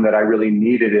I found that I really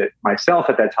needed it myself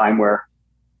at that time, where,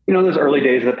 those early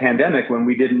days of the pandemic when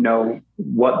we didn't know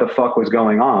what the fuck was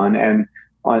going on. And,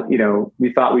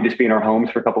 we thought we'd just be in our homes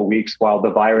for a couple of weeks while the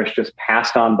virus just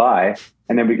passed on by,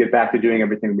 and then we get back to doing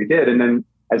everything we did. And then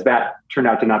as that turned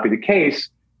out to not be the case,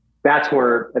 that's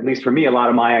where, at least for me, a lot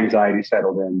of my anxiety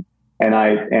settled in. And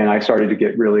I started to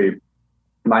get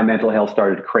my mental health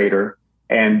started to crater.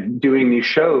 And doing these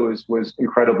shows was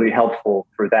incredibly helpful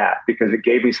for that, because it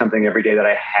gave me something every day that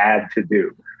I had to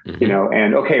do,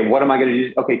 and okay, what am I going to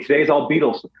do? Okay, today's all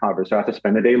Beatles covers, so I have to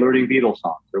spend the day learning Beatles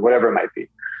songs or whatever it might be.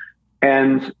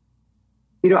 And,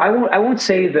 I won't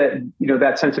say that,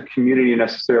 that sense of community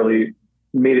necessarily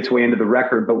made its way into the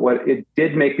record, but what it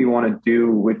did make me want to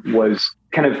do was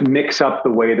kind of mix up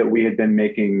the way that we had been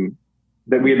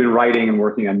writing and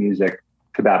working on music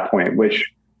to that point,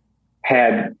 which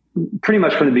had pretty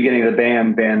much from the beginning of the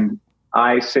band,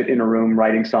 I sit in a room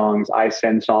writing songs, I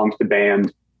send songs to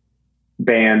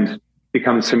band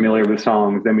becomes familiar with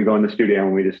songs, then we go in the studio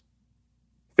and we just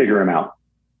figure them out.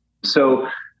 So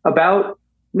about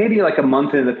maybe like a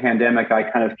month into the pandemic, I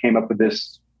kind of came up with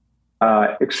this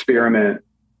experiment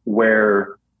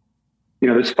where,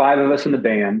 there's 5 of us in the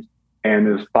band and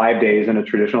there's 5 days in a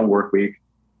traditional work week.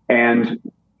 And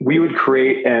we would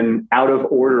create an out of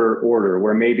order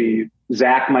where maybe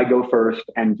Zach might go first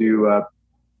and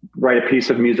write a piece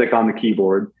of music on the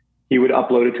keyboard. He would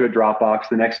upload it to a Dropbox.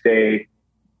 The next day,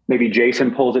 maybe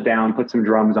Jason pulls it down, puts some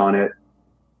drums on it.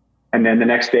 And then the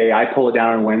next day I pull it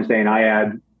down on Wednesday and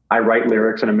I write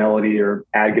lyrics and a melody or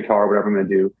add guitar, whatever I'm going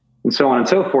to do, and so on and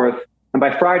so forth. And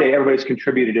by Friday, everybody's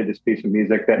contributed to this piece of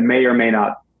music that may or may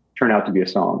not turn out to be a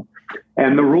song.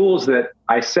 And the rules that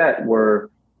I set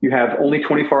were, you have only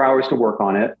 24 hours to work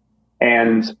on it.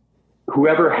 And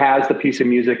whoever has the piece of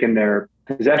music in their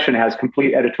possession has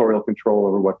complete editorial control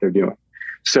over what they're doing.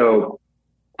 So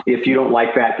if you don't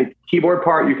like that keyboard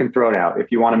part, you can throw it out.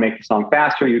 If you want to make the song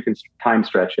faster, you can time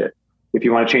stretch it. If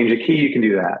you want to change the key, you can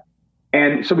do that.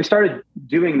 And so we started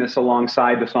doing this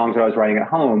alongside the songs that I was writing at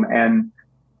home. And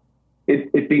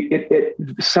it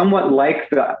somewhat like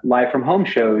the live from home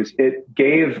shows, it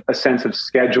gave a sense of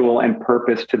schedule and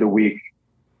purpose to the week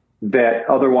that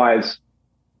otherwise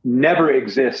never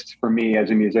exists for me as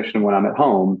a musician when I'm at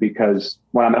home, because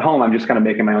when I'm at home, I'm just kind of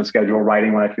making my own schedule,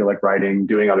 writing when I feel like writing,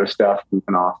 doing other stuff,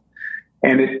 goofing off.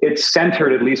 And it's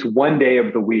centered at least one day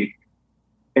of the week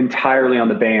entirely on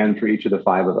the band for each of the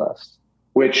 5 of us,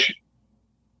 which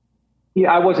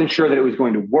I wasn't sure that it was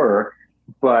going to work,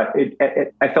 but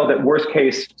I felt that worst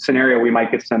case scenario, we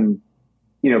might get some,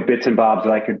 bits and bobs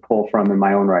that I could pull from in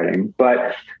my own writing.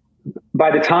 But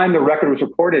by the time the record was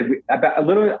recorded, a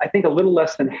little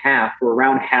less than half, or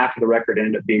around half of the record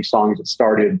ended up being songs that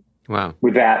started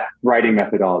with that writing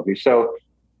methodology. So,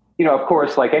 of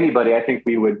course, like anybody, I think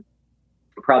we would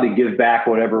probably give back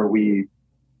whatever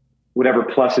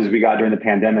pluses we got during the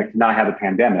pandemic to not have a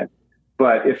pandemic.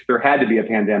 But if there had to be a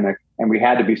pandemic and we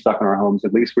had to be stuck in our homes,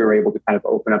 at least we were able to kind of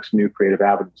open up some new creative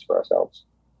avenues for ourselves.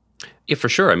 Yeah, for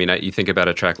sure. I mean, you think about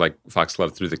a track like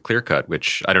Foxglove Through the Clear Cut,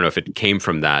 which I don't know if it came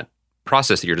from that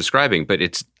process that you're describing, but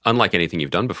it's unlike anything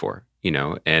you've done before,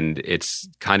 and it's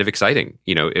kind of exciting,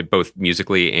 both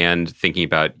musically and thinking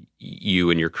about you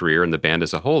and your career and the band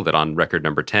as a whole, that on record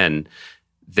number 10,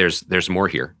 there's more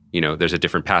here. There's a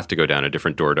different path to go down, a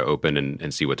different door to open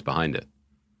and see what's behind it.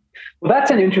 Well,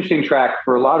 that's an interesting track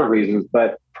for a lot of reasons,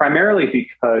 but primarily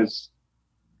because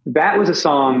that was a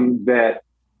song that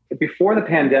before the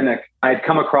pandemic, I'd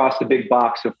come across a big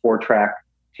box of 4-track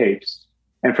tapes.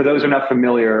 And for those who are not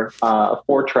familiar, a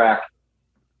 4-track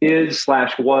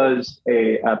was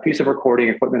a piece of recording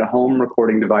equipment, a home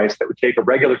recording device that would take a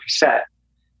regular cassette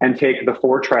and take the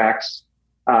 4 tracks,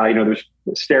 there's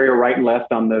stereo right and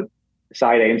left on the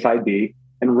side A and side B,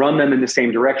 and run them in the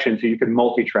same direction so you could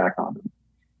multi-track on them.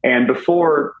 And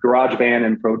before GarageBand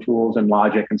and Pro Tools and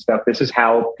Logic and stuff, this is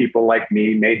how people like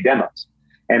me made demos.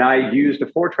 And I used a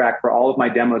 4-track for all of my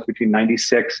demos between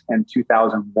 96 and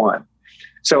 2001.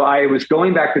 So I was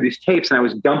going back to these tapes and I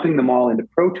was dumping them all into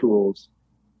Pro Tools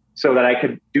so that I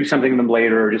could do something with them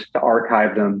later or just to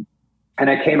archive them. And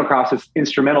I came across this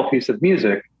instrumental piece of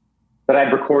music that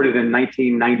I'd recorded in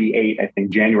 1998, I think,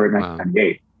 January of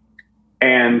 1998.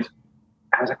 And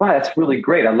I was like, wow, that's really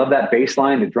great. I love that bass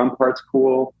line. The drum part's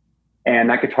cool. And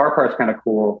that guitar part's kind of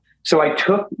cool. So I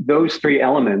took those 3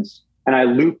 elements and I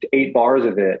looped 8 bars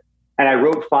of it. And I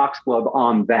wrote Foxglove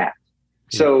on that.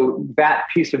 So that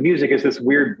piece of music is this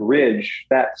weird bridge.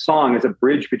 That song is a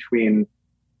bridge between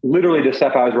literally the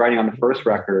stuff I was writing on the first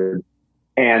record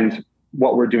and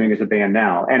what we're doing as a band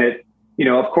now. And it,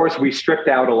 of course, we stripped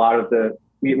out a lot of the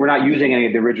we're not using any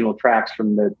of the original tracks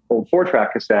from the old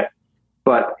 4-track cassette,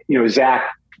 but, Zach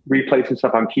replayed some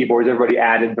stuff on keyboards. Everybody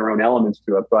added their own elements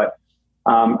to it. But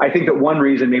I think that one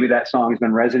reason maybe that song has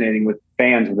been resonating with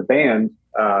fans of the band,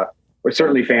 or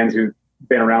certainly fans who've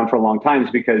been around for a long time,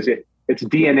 is because its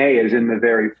DNA is in the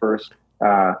very first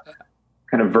kind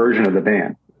of version of the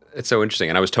band. It's so interesting.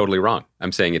 And I was totally wrong.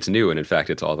 I'm saying it's new. And in fact,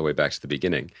 it's all the way back to the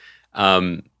beginning.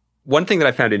 One thing that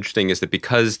I found interesting is that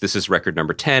because this is record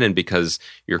number 10 and because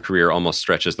your career almost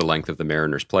stretches the length of the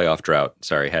Mariners playoff drought,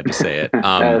 sorry, I had to say it.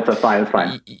 That's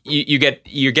fine.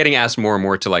 You're getting asked more and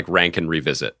more to like rank and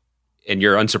revisit. And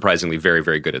you're unsurprisingly very,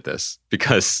 very good at this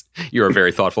because you're a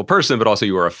very thoughtful person, but also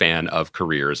you are a fan of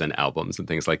careers and albums and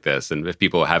things like this. And if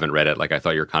people haven't read it, like I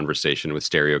thought your conversation with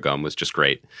Stereo Gum was just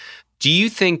great. Do you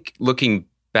think, looking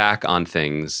back on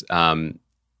things, do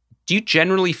you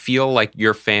generally feel like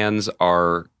your fans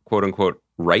are quote unquote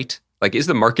right? Like, is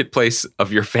the marketplace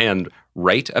of your fan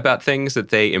right about things that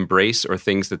they embrace or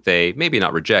things that they maybe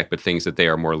not reject, but things that they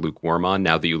are more lukewarm on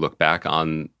now that you look back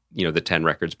on, the 10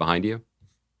 records behind you?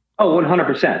 Oh,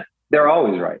 100%. They're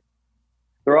always right.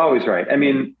 They're always right. I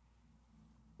mean,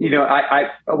 I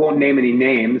won't name any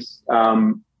names,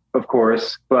 of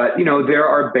course, but, there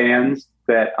are bands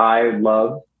that I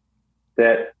love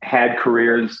that had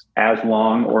careers as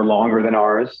long or longer than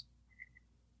ours.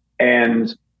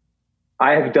 And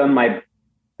I have done my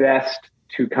best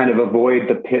to kind of avoid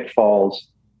the pitfalls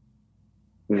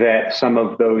that some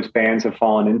of those bands have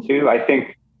fallen into. I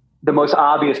think the most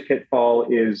obvious pitfall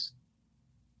is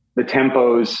the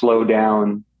tempos slow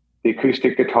down, the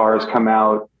acoustic guitars come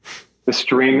out, the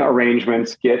string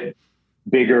arrangements get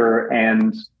bigger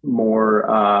and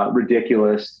more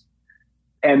ridiculous.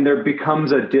 And there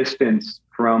becomes a distance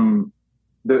from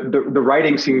the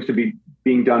writing seems to be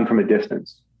being done from a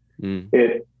distance.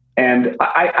 And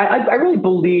I really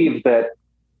believe that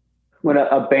when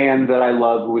a band that I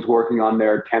love was working on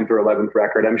their 10th or 11th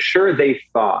record, I'm sure they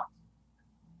thought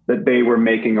that they were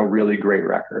making a really great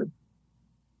record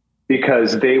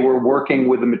because they were working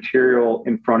with the material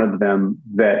in front of them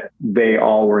that they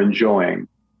all were enjoying.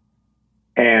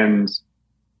 And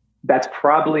that's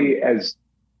probably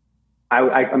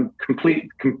I'm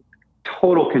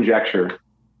total conjecture.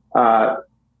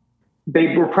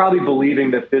 They were probably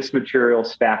believing that this material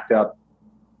stacked up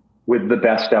with the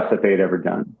best stuff that they'd ever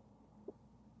done.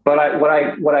 But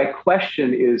what I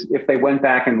question is if they went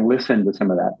back and listened to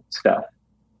some of that stuff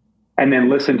and then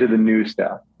listened to the new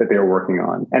stuff that they were working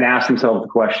on and asked themselves the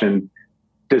question,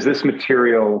 does this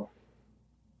material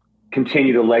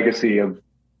continue the legacy of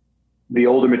the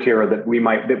older material that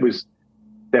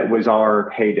was our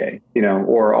heyday,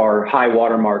 or our high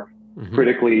watermark,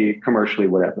 critically, commercially,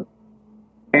 whatever.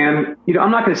 And,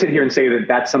 I'm not going to sit here and say that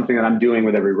that's something that I'm doing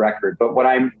with every record, but what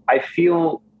I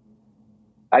feel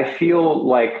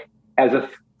like as a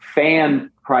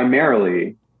fan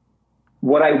primarily,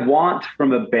 what I want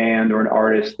from a band or an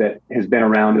artist that has been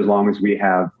around as long as we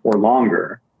have or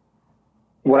longer,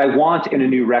 what I want in a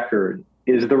new record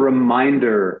is the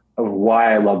reminder of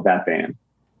why I love that band.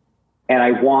 And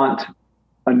I want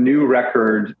a new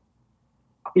record,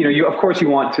 of course you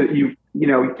want to,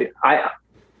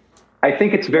 I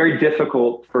think it's very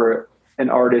difficult for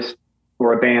an artist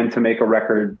or a band to make a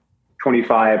record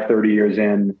 25, 30 years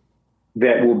in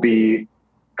that will be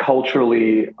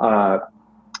culturally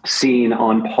seen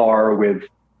on par with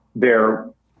their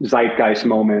zeitgeist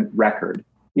moment record.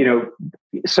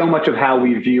 So much of how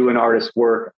we view an artist's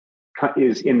work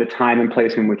is in the time and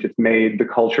place in which it's made, the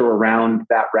culture around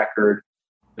that record.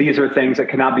 These are things that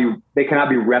cannot be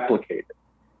replicated.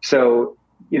 So,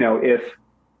 if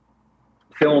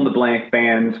fill in the blank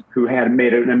band who had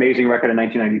made an amazing record in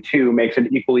 1992 makes an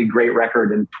equally great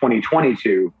record in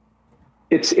 2022,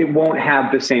 it won't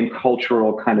have the same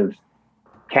cultural kind of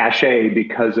cachet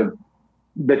because of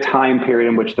the time period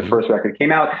in which the first record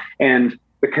came out and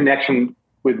the connection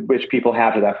with which people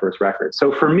have to that first record.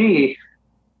 So for me,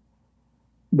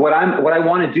 what I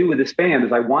want to do with this band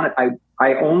is I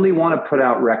only want to put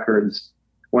out records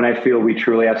when I feel we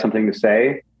truly have something to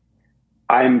say.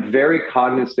 I'm very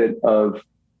cognizant of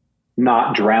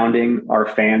not drowning our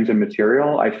fans in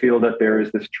material. I feel that there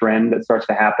is this trend that starts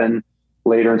to happen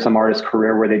later in some artist's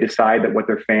career where they decide that what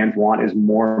their fans want is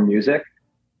more music.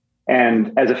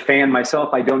 And as a fan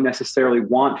myself, I don't necessarily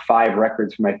want 5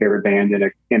 records from my favorite band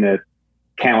in a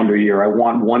calendar year. I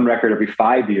want one record every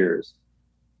 5 years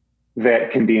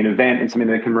that can be an event and something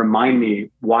that can remind me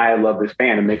why I love this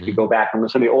band and make me go back and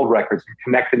listen to the old records and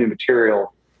connect the new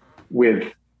material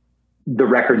with the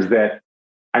records that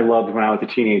I loved when I was a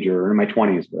teenager or in my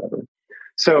 20s, whatever.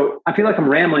 So I feel like I'm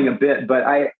rambling a bit, but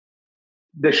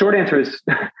the short answer is,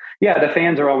 yeah, the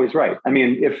fans are always right. I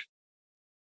mean,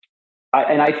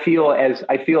 I feel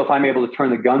if I'm able to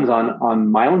turn the guns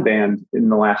on my own band in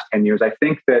the last 10 years, I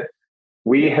think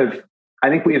we have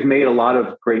made a lot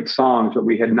of great songs, but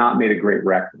we had not made a great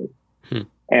record.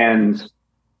 And,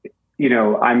 you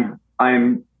know,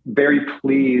 I'm very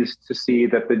pleased to see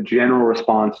that the general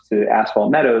response to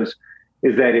Asphalt Meadows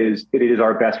is that it is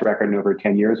our best record in over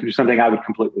 10 years, which is something I would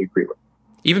completely agree with.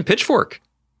 Even Pitchfork.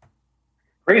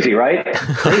 Crazy, right?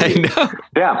 Crazy. I know.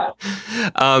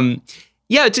 Yeah.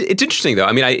 Yeah, it's interesting though.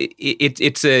 I mean,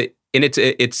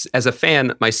 it's as a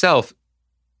fan myself,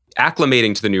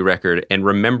 acclimating to the new record and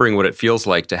remembering what it feels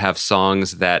like to have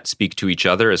songs that speak to each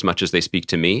other as much as they speak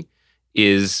to me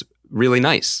is really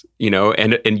nice, you know,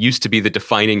 and used to be the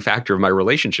defining factor of my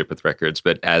relationship with records.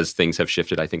 But as things have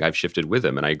shifted, I think I've shifted with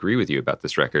them. And I agree with you about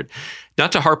this record.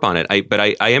 Not to harp on it, but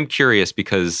I am curious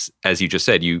because, as you just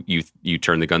said, you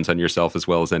turn the guns on yourself as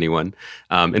well as anyone.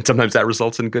 And sometimes that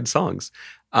results in good songs.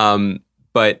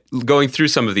 But going through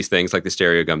some of these things, like the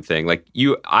Stereo Gum thing, like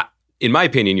in my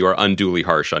opinion, you are unduly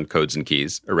harsh on Codes and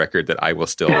Keys, a record that I will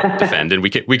still defend. And we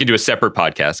can do a separate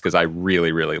podcast because I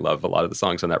really, really love a lot of the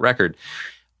songs on that record.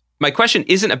 My question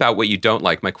isn't about what you don't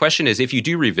like. My question is, if you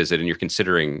do revisit and you're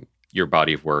considering your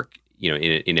body of work, you know,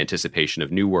 in anticipation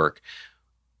of new work,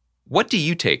 what do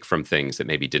you take from things that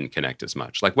maybe didn't connect as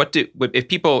much? Like if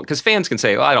people, because fans can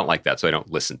say, well, I don't like that, so I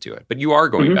don't listen to it. But you are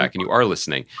going back and you are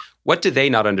listening. What do they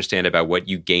not understand about what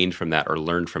you gained from that or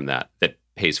learned from that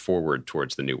pays forward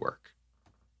towards the new work?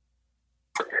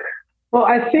 Well,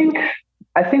 I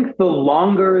think the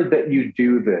longer that you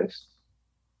do this,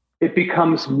 it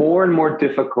becomes more and more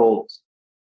difficult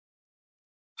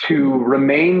to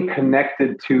remain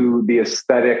connected to the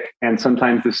aesthetic and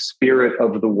sometimes the spirit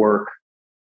of the work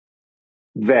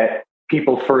that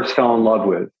people first fell in love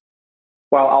with,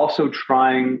 while also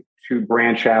trying to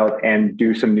branch out and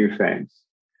do some new things.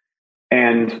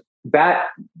 And that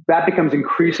becomes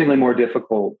increasingly more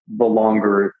difficult the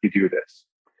longer you do this.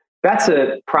 That's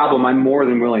a problem I'm more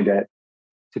than willing to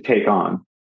take on.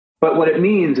 But what it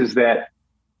means is that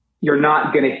you're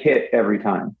not going to hit every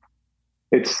time.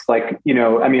 It's like, you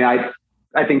know, I mean,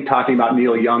 I think talking about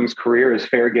Neil Young's career is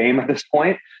fair game at this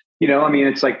point. You know, I mean,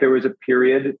 it's like there was a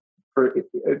period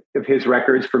of his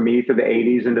records for me through the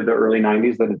 80s into the early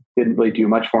 90s that didn't really do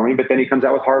much for me. But then he comes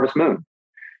out with Harvest Moon.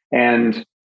 And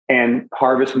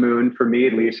Harvest Moon, for me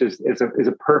at least, is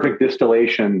a perfect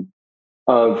distillation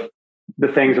of the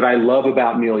things that I love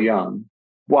about Neil Young,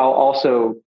 while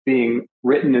also being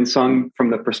written and sung from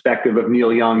the perspective of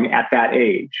Neil Young at that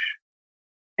age.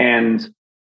 And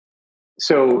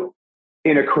so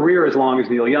in a career as long as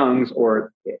Neil Young's,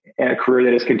 or a career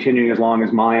that is continuing as long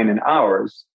as mine and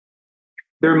ours,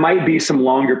 there might be some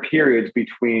longer periods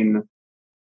between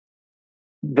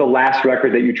the last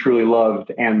record that you truly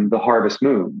loved and the Harvest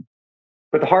Moon.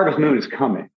 But the Harvest Moon is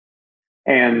coming.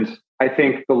 And I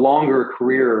think the longer a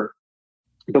career,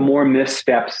 the more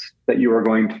missteps that you are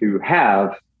going to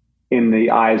have in the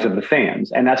eyes of the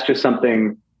fans. And that's just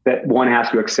something that one has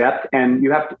to accept. And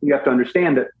you have to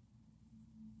understand that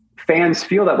fans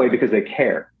feel that way because they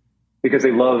care, because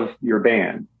they love your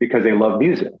band, because they love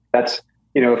music. That's,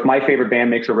 you know, if my favorite band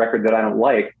makes a record that I don't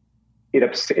like,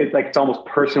 it's almost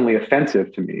personally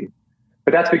offensive to me.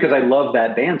 But that's because I love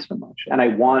that band so much. And I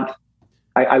want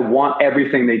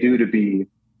everything they do to be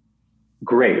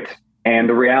great. And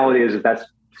the reality is that that's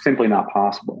simply not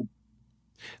possible.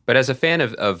 But as a fan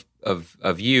of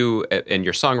you and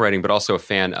your songwriting, but also a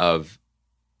fan of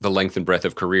the length and breadth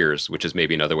of careers, which is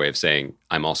maybe another way of saying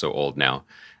I'm also old now.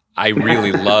 I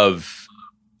really love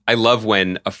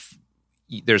when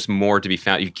there's more to be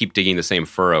found. You keep digging the same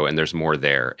furrow and there's more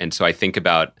there. And so I think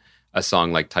about a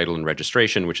song like Title and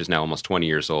Registration, which is now almost 20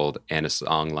 years old, and a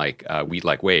song like We'd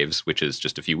Like Waves, which is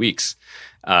just a few weeks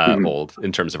old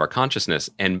in terms of our consciousness.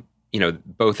 And you know,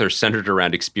 both are centered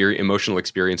around emotional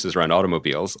experiences around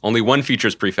automobiles. Only one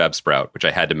features Prefab Sprout, which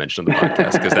I had to mention on the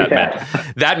podcast because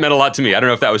that meant a lot to me. I don't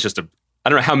know if that was I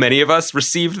don't know how many of us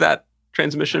received that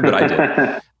transmission, but I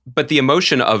did. But the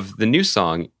emotion of the new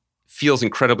song feels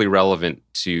incredibly relevant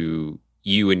to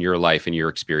you and your life and your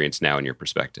experience now and your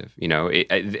perspective. You know,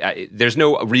 there's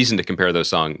no reason to compare those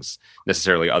songs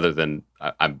necessarily, other than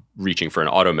I'm reaching for an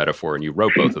auto metaphor, and you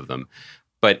wrote both of them.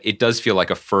 But it does feel like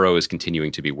a furrow is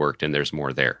continuing to be worked, and there's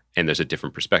more there, and there's a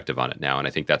different perspective on it now. And I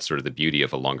think that's sort of the beauty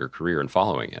of a longer career and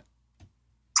following it.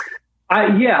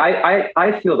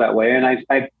 I feel that way. And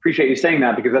I appreciate you saying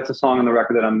that, because that's a song on the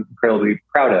record that I'm incredibly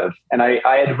proud of. And I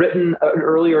had written an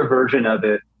earlier version of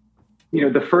it. You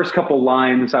know, the first couple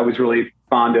lines I was really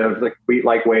fond of, like We'd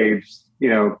Like Waves, you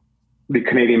know, the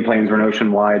Canadian plains were an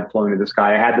ocean wide, flowing to the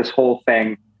sky. I had this whole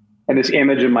thing and this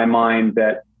image in my mind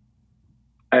that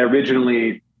I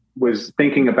originally was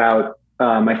thinking about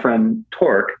my friend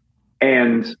Torque,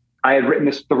 and I had written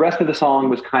this. The rest of the song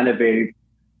was kind of a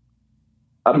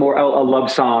love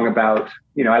song about,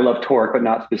 I love Torque, but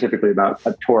not specifically about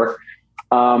Torque.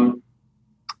 And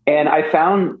I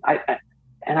found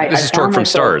this is Torque from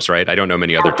Stars, right? I don't know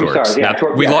many other Torques. Yeah,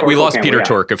 we lost Peter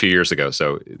Torque a few years ago,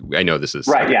 so I know this is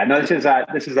right. Yeah, no, this is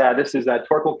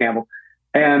Torque Campbell,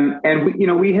 and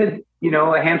we had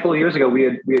a handful of years ago we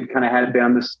had kind of had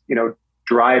done this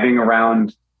driving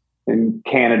around in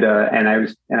Canada, and I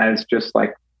was just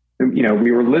like,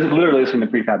 we were literally listening to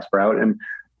Prefab Sprout, and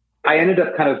I ended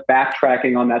up kind of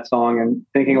backtracking on that song and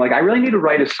thinking like, I really need to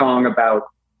write a song about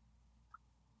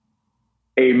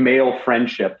a male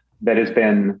friendship that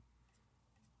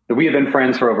we have been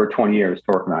friends for over 20 years,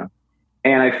 Torque and I.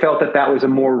 And I felt that was a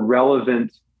more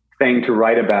relevant thing to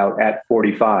write about at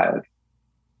 45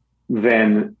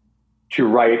 than to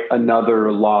write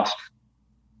another lost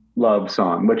love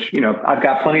song, which, I've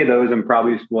got plenty of those and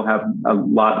probably will have a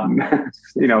lot, a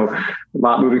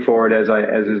lot moving forward as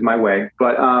is my way.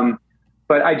 But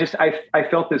I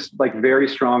felt this like very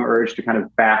strong urge to kind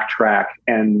of backtrack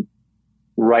and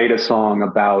write a song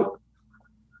about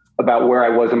where I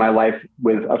was in my life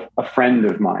with a friend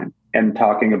of mine, and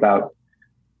talking about,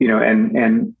 the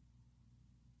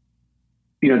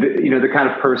kind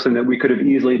of person that we could have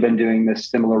easily been doing this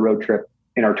similar road trip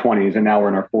in our 20s, and now we're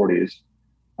in our 40s.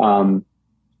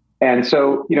 And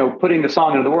so, putting the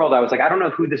song into the world, I was like, I don't know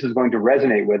who this is going to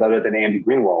resonate with other than Andy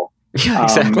Greenwald. Yeah,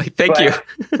 exactly. Thank you.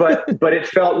 but it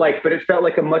felt like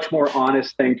a much more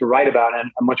honest thing to write about,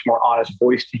 and a much more honest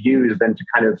voice to use than to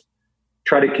kind of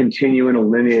try to continue in a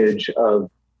lineage of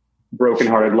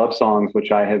brokenhearted love songs,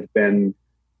 which I have been,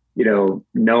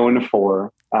 known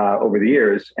for over the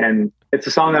years. And it's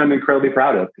a song that I'm incredibly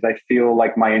proud of, because I feel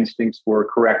like my instincts were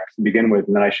correct to begin with,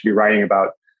 and that I should be writing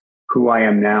about who I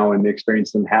am now and the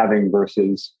experience I'm having,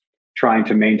 versus trying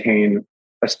to maintain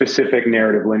a specific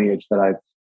narrative lineage that I've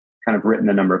kind of written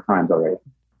a number of times already.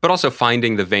 But also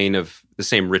finding the vein of the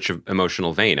same rich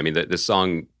emotional vein. I mean, the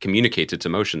song communicates its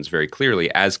emotions very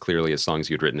clearly as songs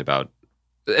you'd written about,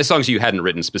 as songs you hadn't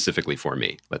written specifically for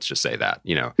me. Let's just say that,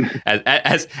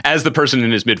 as the person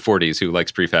in his mid 40s who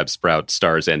likes Prefab Sprout,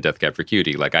 Stars, and Death Cab for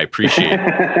Cutie, like I appreciate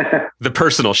the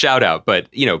personal shout out,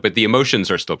 but the emotions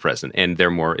are still present, and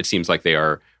they're more, it seems like they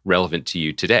are relevant to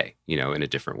you today, in a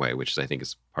different way, which I think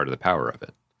is part of the power of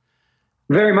it.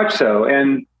 Very much so.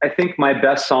 And I think my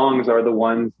best songs are the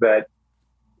ones that,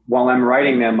 while I'm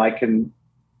writing them, I can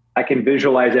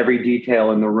visualize every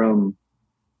detail in the room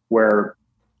where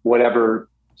whatever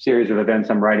series of events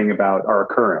I'm writing about are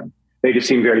occurring. They just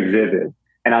seem very vivid,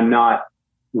 and I'm not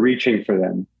reaching for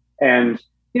them. And,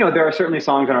 there are certainly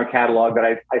songs in our catalog that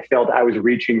I felt I was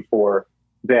reaching for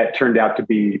that turned out to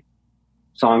be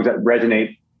songs that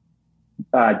resonate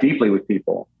deeply with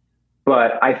people.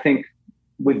 But I think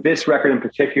with this record in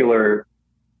particular,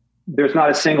 there's not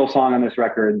a single song on this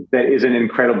record that isn't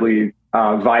incredibly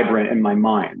vibrant in my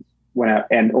mind.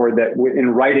 In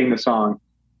writing the song,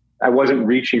 I wasn't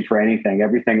reaching for anything.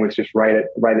 Everything was just right at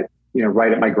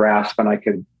my grasp, and I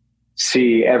could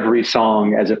see every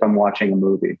song as if I'm watching a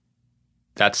movie.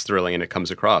 That's thrilling, and it comes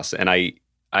across. And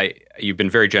you've been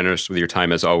very generous with your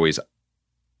time as always.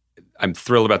 I'm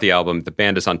thrilled about the album. The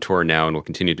band is on tour now and will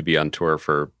continue to be on tour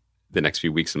for the next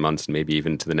few weeks and months, and maybe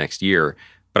even to the next year.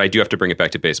 But I do have to bring it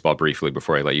back to baseball briefly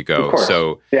before I let you go.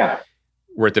 So yeah,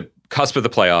 we're at the cusp of the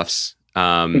playoffs.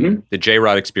 The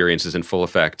J-Rod experience is in full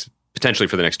effect, potentially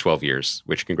for the next 12 years,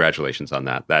 which congratulations on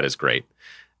that. That is great.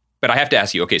 But I have to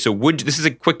ask you, okay, so this is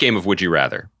a quick game of Would You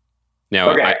Rather.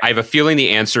 Now, okay. I have a feeling the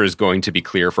answer is going to be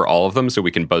clear for all of them, so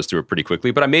we can buzz through it pretty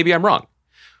quickly, but maybe I'm wrong.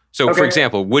 So, for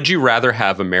example, would you rather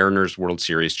have a Mariners World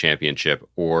Series championship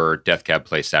or Death Cab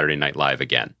play Saturday Night Live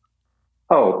again?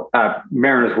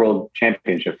 Mariners World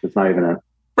Championship. It's not even a...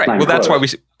 Right. Well, that's why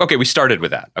we started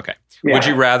with that. Okay. Yeah. Would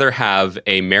you rather have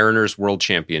a Mariners World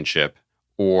Championship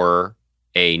or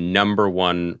a number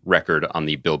one record on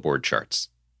the Billboard charts?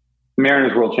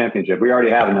 Mariners World Championship. We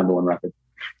already have a number one record.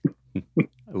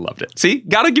 I loved it. See,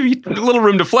 got to give you a little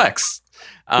room to flex.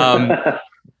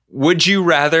 Would you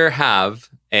rather have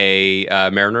a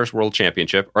Mariners World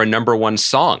Championship or a number one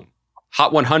song?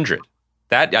 Hot 100.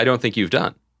 That I don't think you've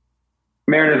done.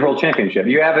 Mariners World Championship.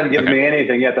 You haven't given me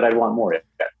anything yet that I'd want more yet.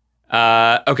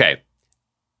 Okay.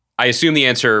 I assume the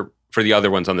answer for the other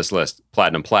ones on this list,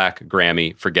 platinum plaque,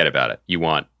 Grammy, forget about it. You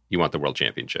want the World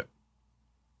Championship.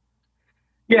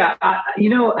 Yeah.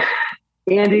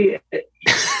 Andy,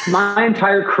 my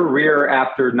entire career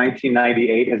after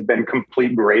 1998 has been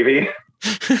complete gravy.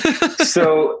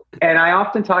 So, and I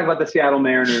often talk about the Seattle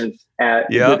Mariners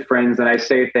with friends, and I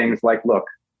say things like, look,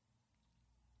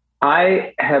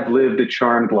 I have lived a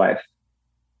charmed life.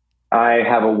 I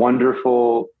have a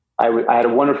wonderful, I had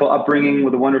a wonderful upbringing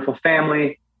with a wonderful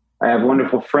family. I have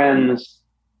wonderful friends.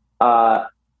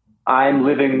 I'm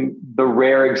living the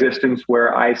rare existence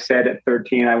where I said at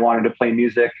 13 I wanted to play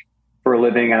music for a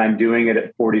living, and I'm doing it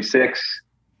at 46.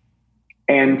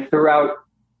 And throughout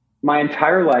my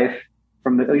entire life,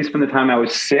 at least from the time I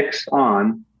was 6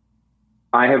 on,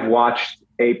 I have watched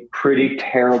a pretty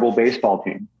terrible baseball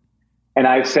team. And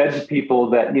I've said to people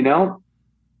that, you know,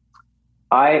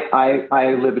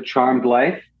 I live a charmed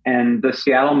life, and the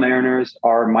Seattle Mariners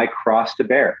are my cross to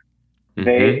bear.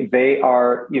 Mm-hmm. They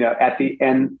are, you know, at the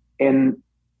end, and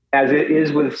as it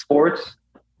is with sports,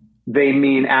 they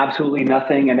mean absolutely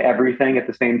nothing and everything at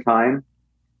the same time.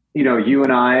 You know, you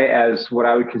and I, as what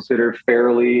I would consider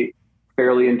fairly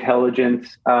intelligent,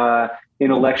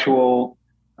 intellectual,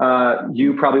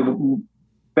 you probably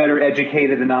better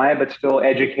educated than I, but still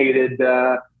educated,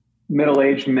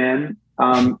 middle-aged men.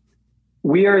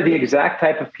 We are the exact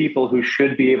type of people who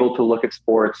should be able to look at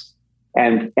sports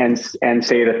and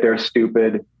say that they're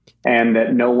stupid and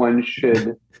that no one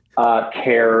should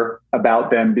care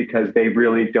about them because they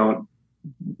really don't.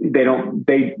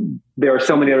 There are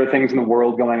so many other things in the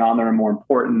world going on that are more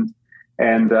important.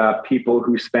 And people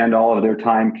who spend all of their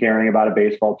time caring about a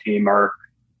baseball team are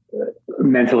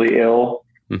mentally ill.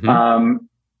 Mm-hmm.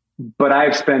 But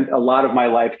I've spent a lot of my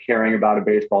life caring about a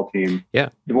baseball team. Yeah,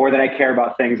 more than I care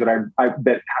about things that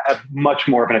that have much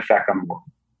more of an effect on the world.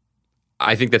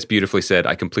 I think that's beautifully said.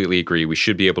 I completely agree. We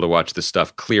should be able to watch this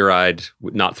stuff clear-eyed,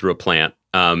 not through a plant.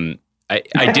 I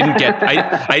didn't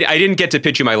get to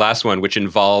pitch you my last one, which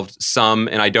involved some,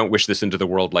 and I don't wish this into the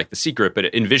world like The Secret,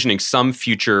 but envisioning some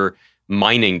future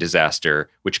mining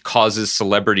disaster, which causes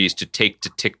celebrities to take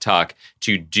to TikTok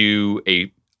to do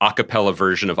a acapella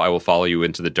version of I Will Follow You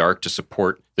Into the Dark to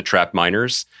support the trapped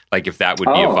miners. Like if that would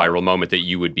be a viral moment that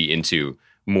you would be into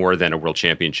more than a world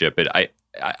championship. But I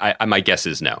my guess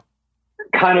is no.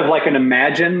 Kind of like an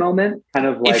Imagine moment, kind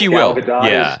of like if you will,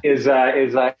 is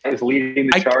leading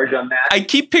the charge on that. I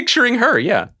keep picturing her.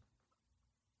 Yeah.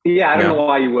 I don't know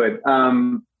why you would.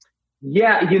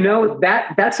 You know,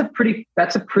 that's a pretty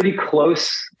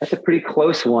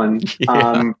close one.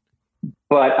 Yeah.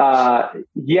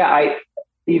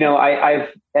 I've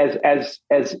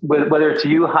as whether it's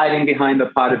you hiding behind the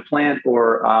potted plant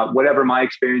or whatever my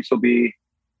experience will be,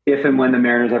 if and when the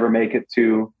Mariners ever make it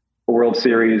to a World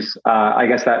Series, I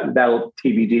guess that'll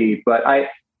TBD. But I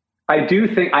do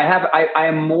think I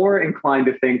am more inclined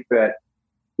to think that,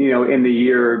 you know, in the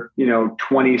year, you know,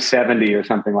 2070 or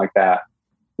something like that,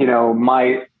 you know,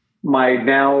 my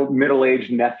now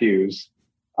middle-aged nephews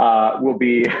will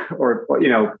be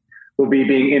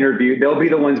being interviewed. They'll be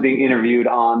the ones being interviewed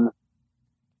on,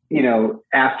 you know,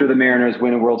 after the Mariners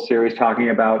win a World Series, talking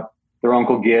about their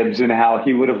Uncle Gibbs and how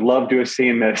he would have loved to have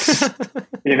seen this.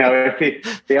 You know,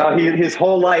 if his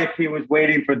whole life he was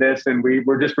waiting for this, and we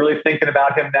were just really thinking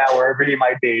about him now, wherever he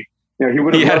might be. You know, he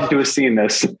would have loved to have seen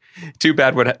this. Too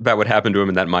bad what happened to him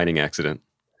in that mining accident.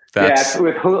 With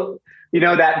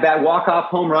that walk-off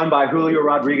home run by Julio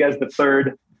Rodriguez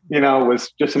III, you know,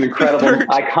 was just an incredible,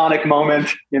 iconic moment.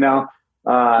 You know. He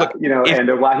would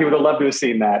have loved to have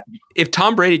seen that. If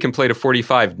Tom Brady can play to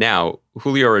 45 now,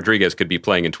 Julio Rodriguez could be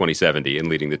playing in 2070 and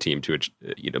leading the team to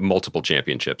multiple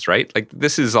championships, right? Like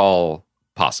this is all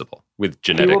possible with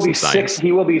genetics and science.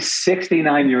 He will be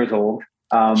 69 years old.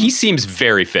 He seems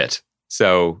very fit,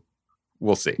 so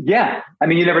we'll see. Yeah, I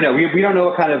mean, you never know. We don't know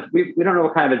what kind of we don't know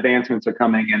what kind of advancements are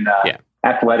coming in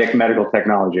athletic medical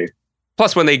technology.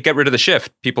 Plus, when they get rid of the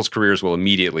shift, people's careers will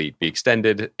immediately be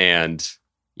extended and.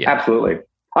 Yeah. Absolutely.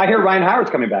 I hear Ryan Howard's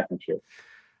coming back next year.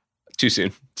 Too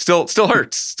soon. Still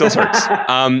hurts.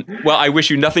 Well, I wish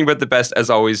you nothing but the best as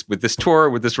always with this tour,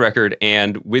 with this record,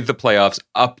 and with the playoffs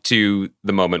up to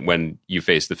the moment when you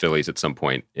face the Phillies at some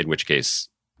point, in which case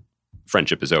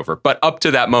friendship is over. But up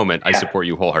to that moment, I support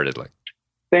you wholeheartedly.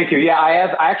 Thank you. Yeah, I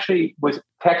actually was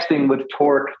texting with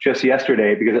Torque just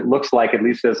yesterday because it looks like, at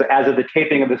least as of the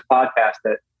taping of this podcast,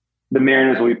 that the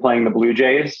Mariners will be playing the Blue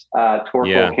Jays. Torque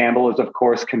Campbell is, of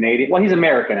course, Canadian. Well, he's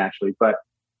American, actually, but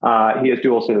he has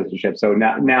dual citizenship. So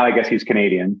now I guess he's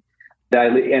Canadian.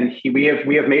 We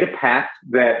have made a pact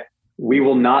that we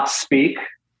will not speak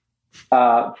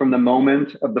from the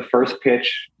moment of the first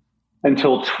pitch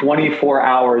until 24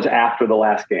 hours after the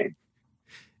last game.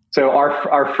 So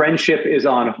our friendship is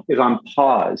on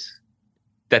pause.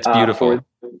 That's beautiful.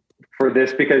 For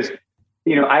this, because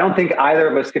I don't think either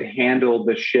of us could handle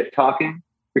the shit talking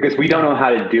because we don't know how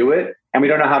to do it and we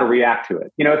don't know how to react to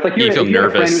it. It's like you feel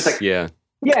nervous. Yeah.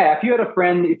 Yeah, if you had a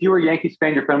friend, if you were a Yankees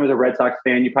fan, your friend was a Red Sox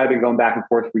fan, you've probably been going back and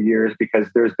forth for years because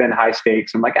there's been high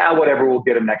stakes and like, whatever, we'll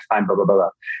get him next time, blah, blah, blah, blah.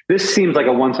 This seems like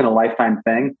a once in a lifetime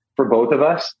thing for both of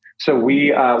us. So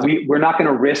we're not going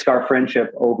to risk our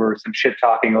friendship over some shit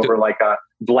talking over like a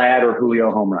Vlad or Julio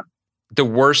home run. The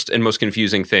worst and most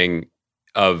confusing thing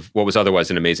of what was otherwise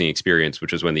an amazing experience,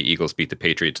 which was when the Eagles beat the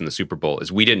Patriots in the Super Bowl,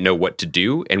 is we didn't know what to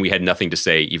do and we had nothing to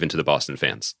say even to the Boston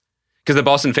fans. Because the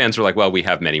Boston fans were like, well, we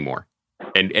have many more.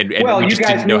 And we just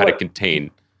didn't know how to contain.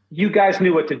 You guys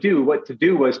knew what to do. What to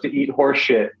do was to eat horse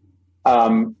shit,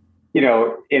 in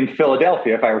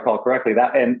Philadelphia, if I recall correctly.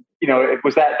 That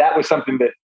was something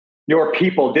that your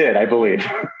people did, I believe.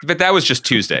 But that was just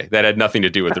Tuesday. That had nothing to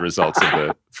do with the results of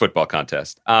the football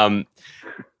contest. All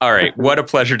right. What a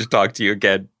pleasure to talk to you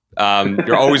again.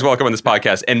 You're always welcome on this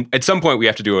podcast. And at some point we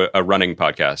have to do a running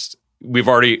podcast. We've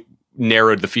already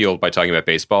narrowed the field by talking about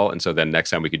baseball. And so then next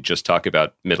time we could just talk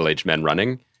about middle-aged men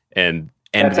running and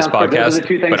end this podcast. Those are the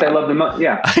two things I love the most.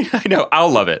 Yeah. I know. I'll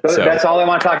love it. So that's all I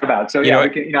want to talk about. So yeah, I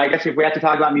guess if we have to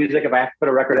talk about music, if I have to put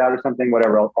a record out or something,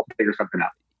 whatever, I'll figure something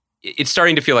out. It's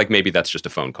starting to feel like maybe that's just a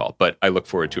phone call, but I look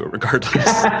forward to it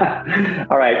regardless.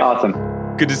 All right. Awesome.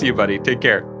 Good to see you, buddy. Take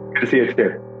care. Good to see you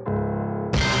too.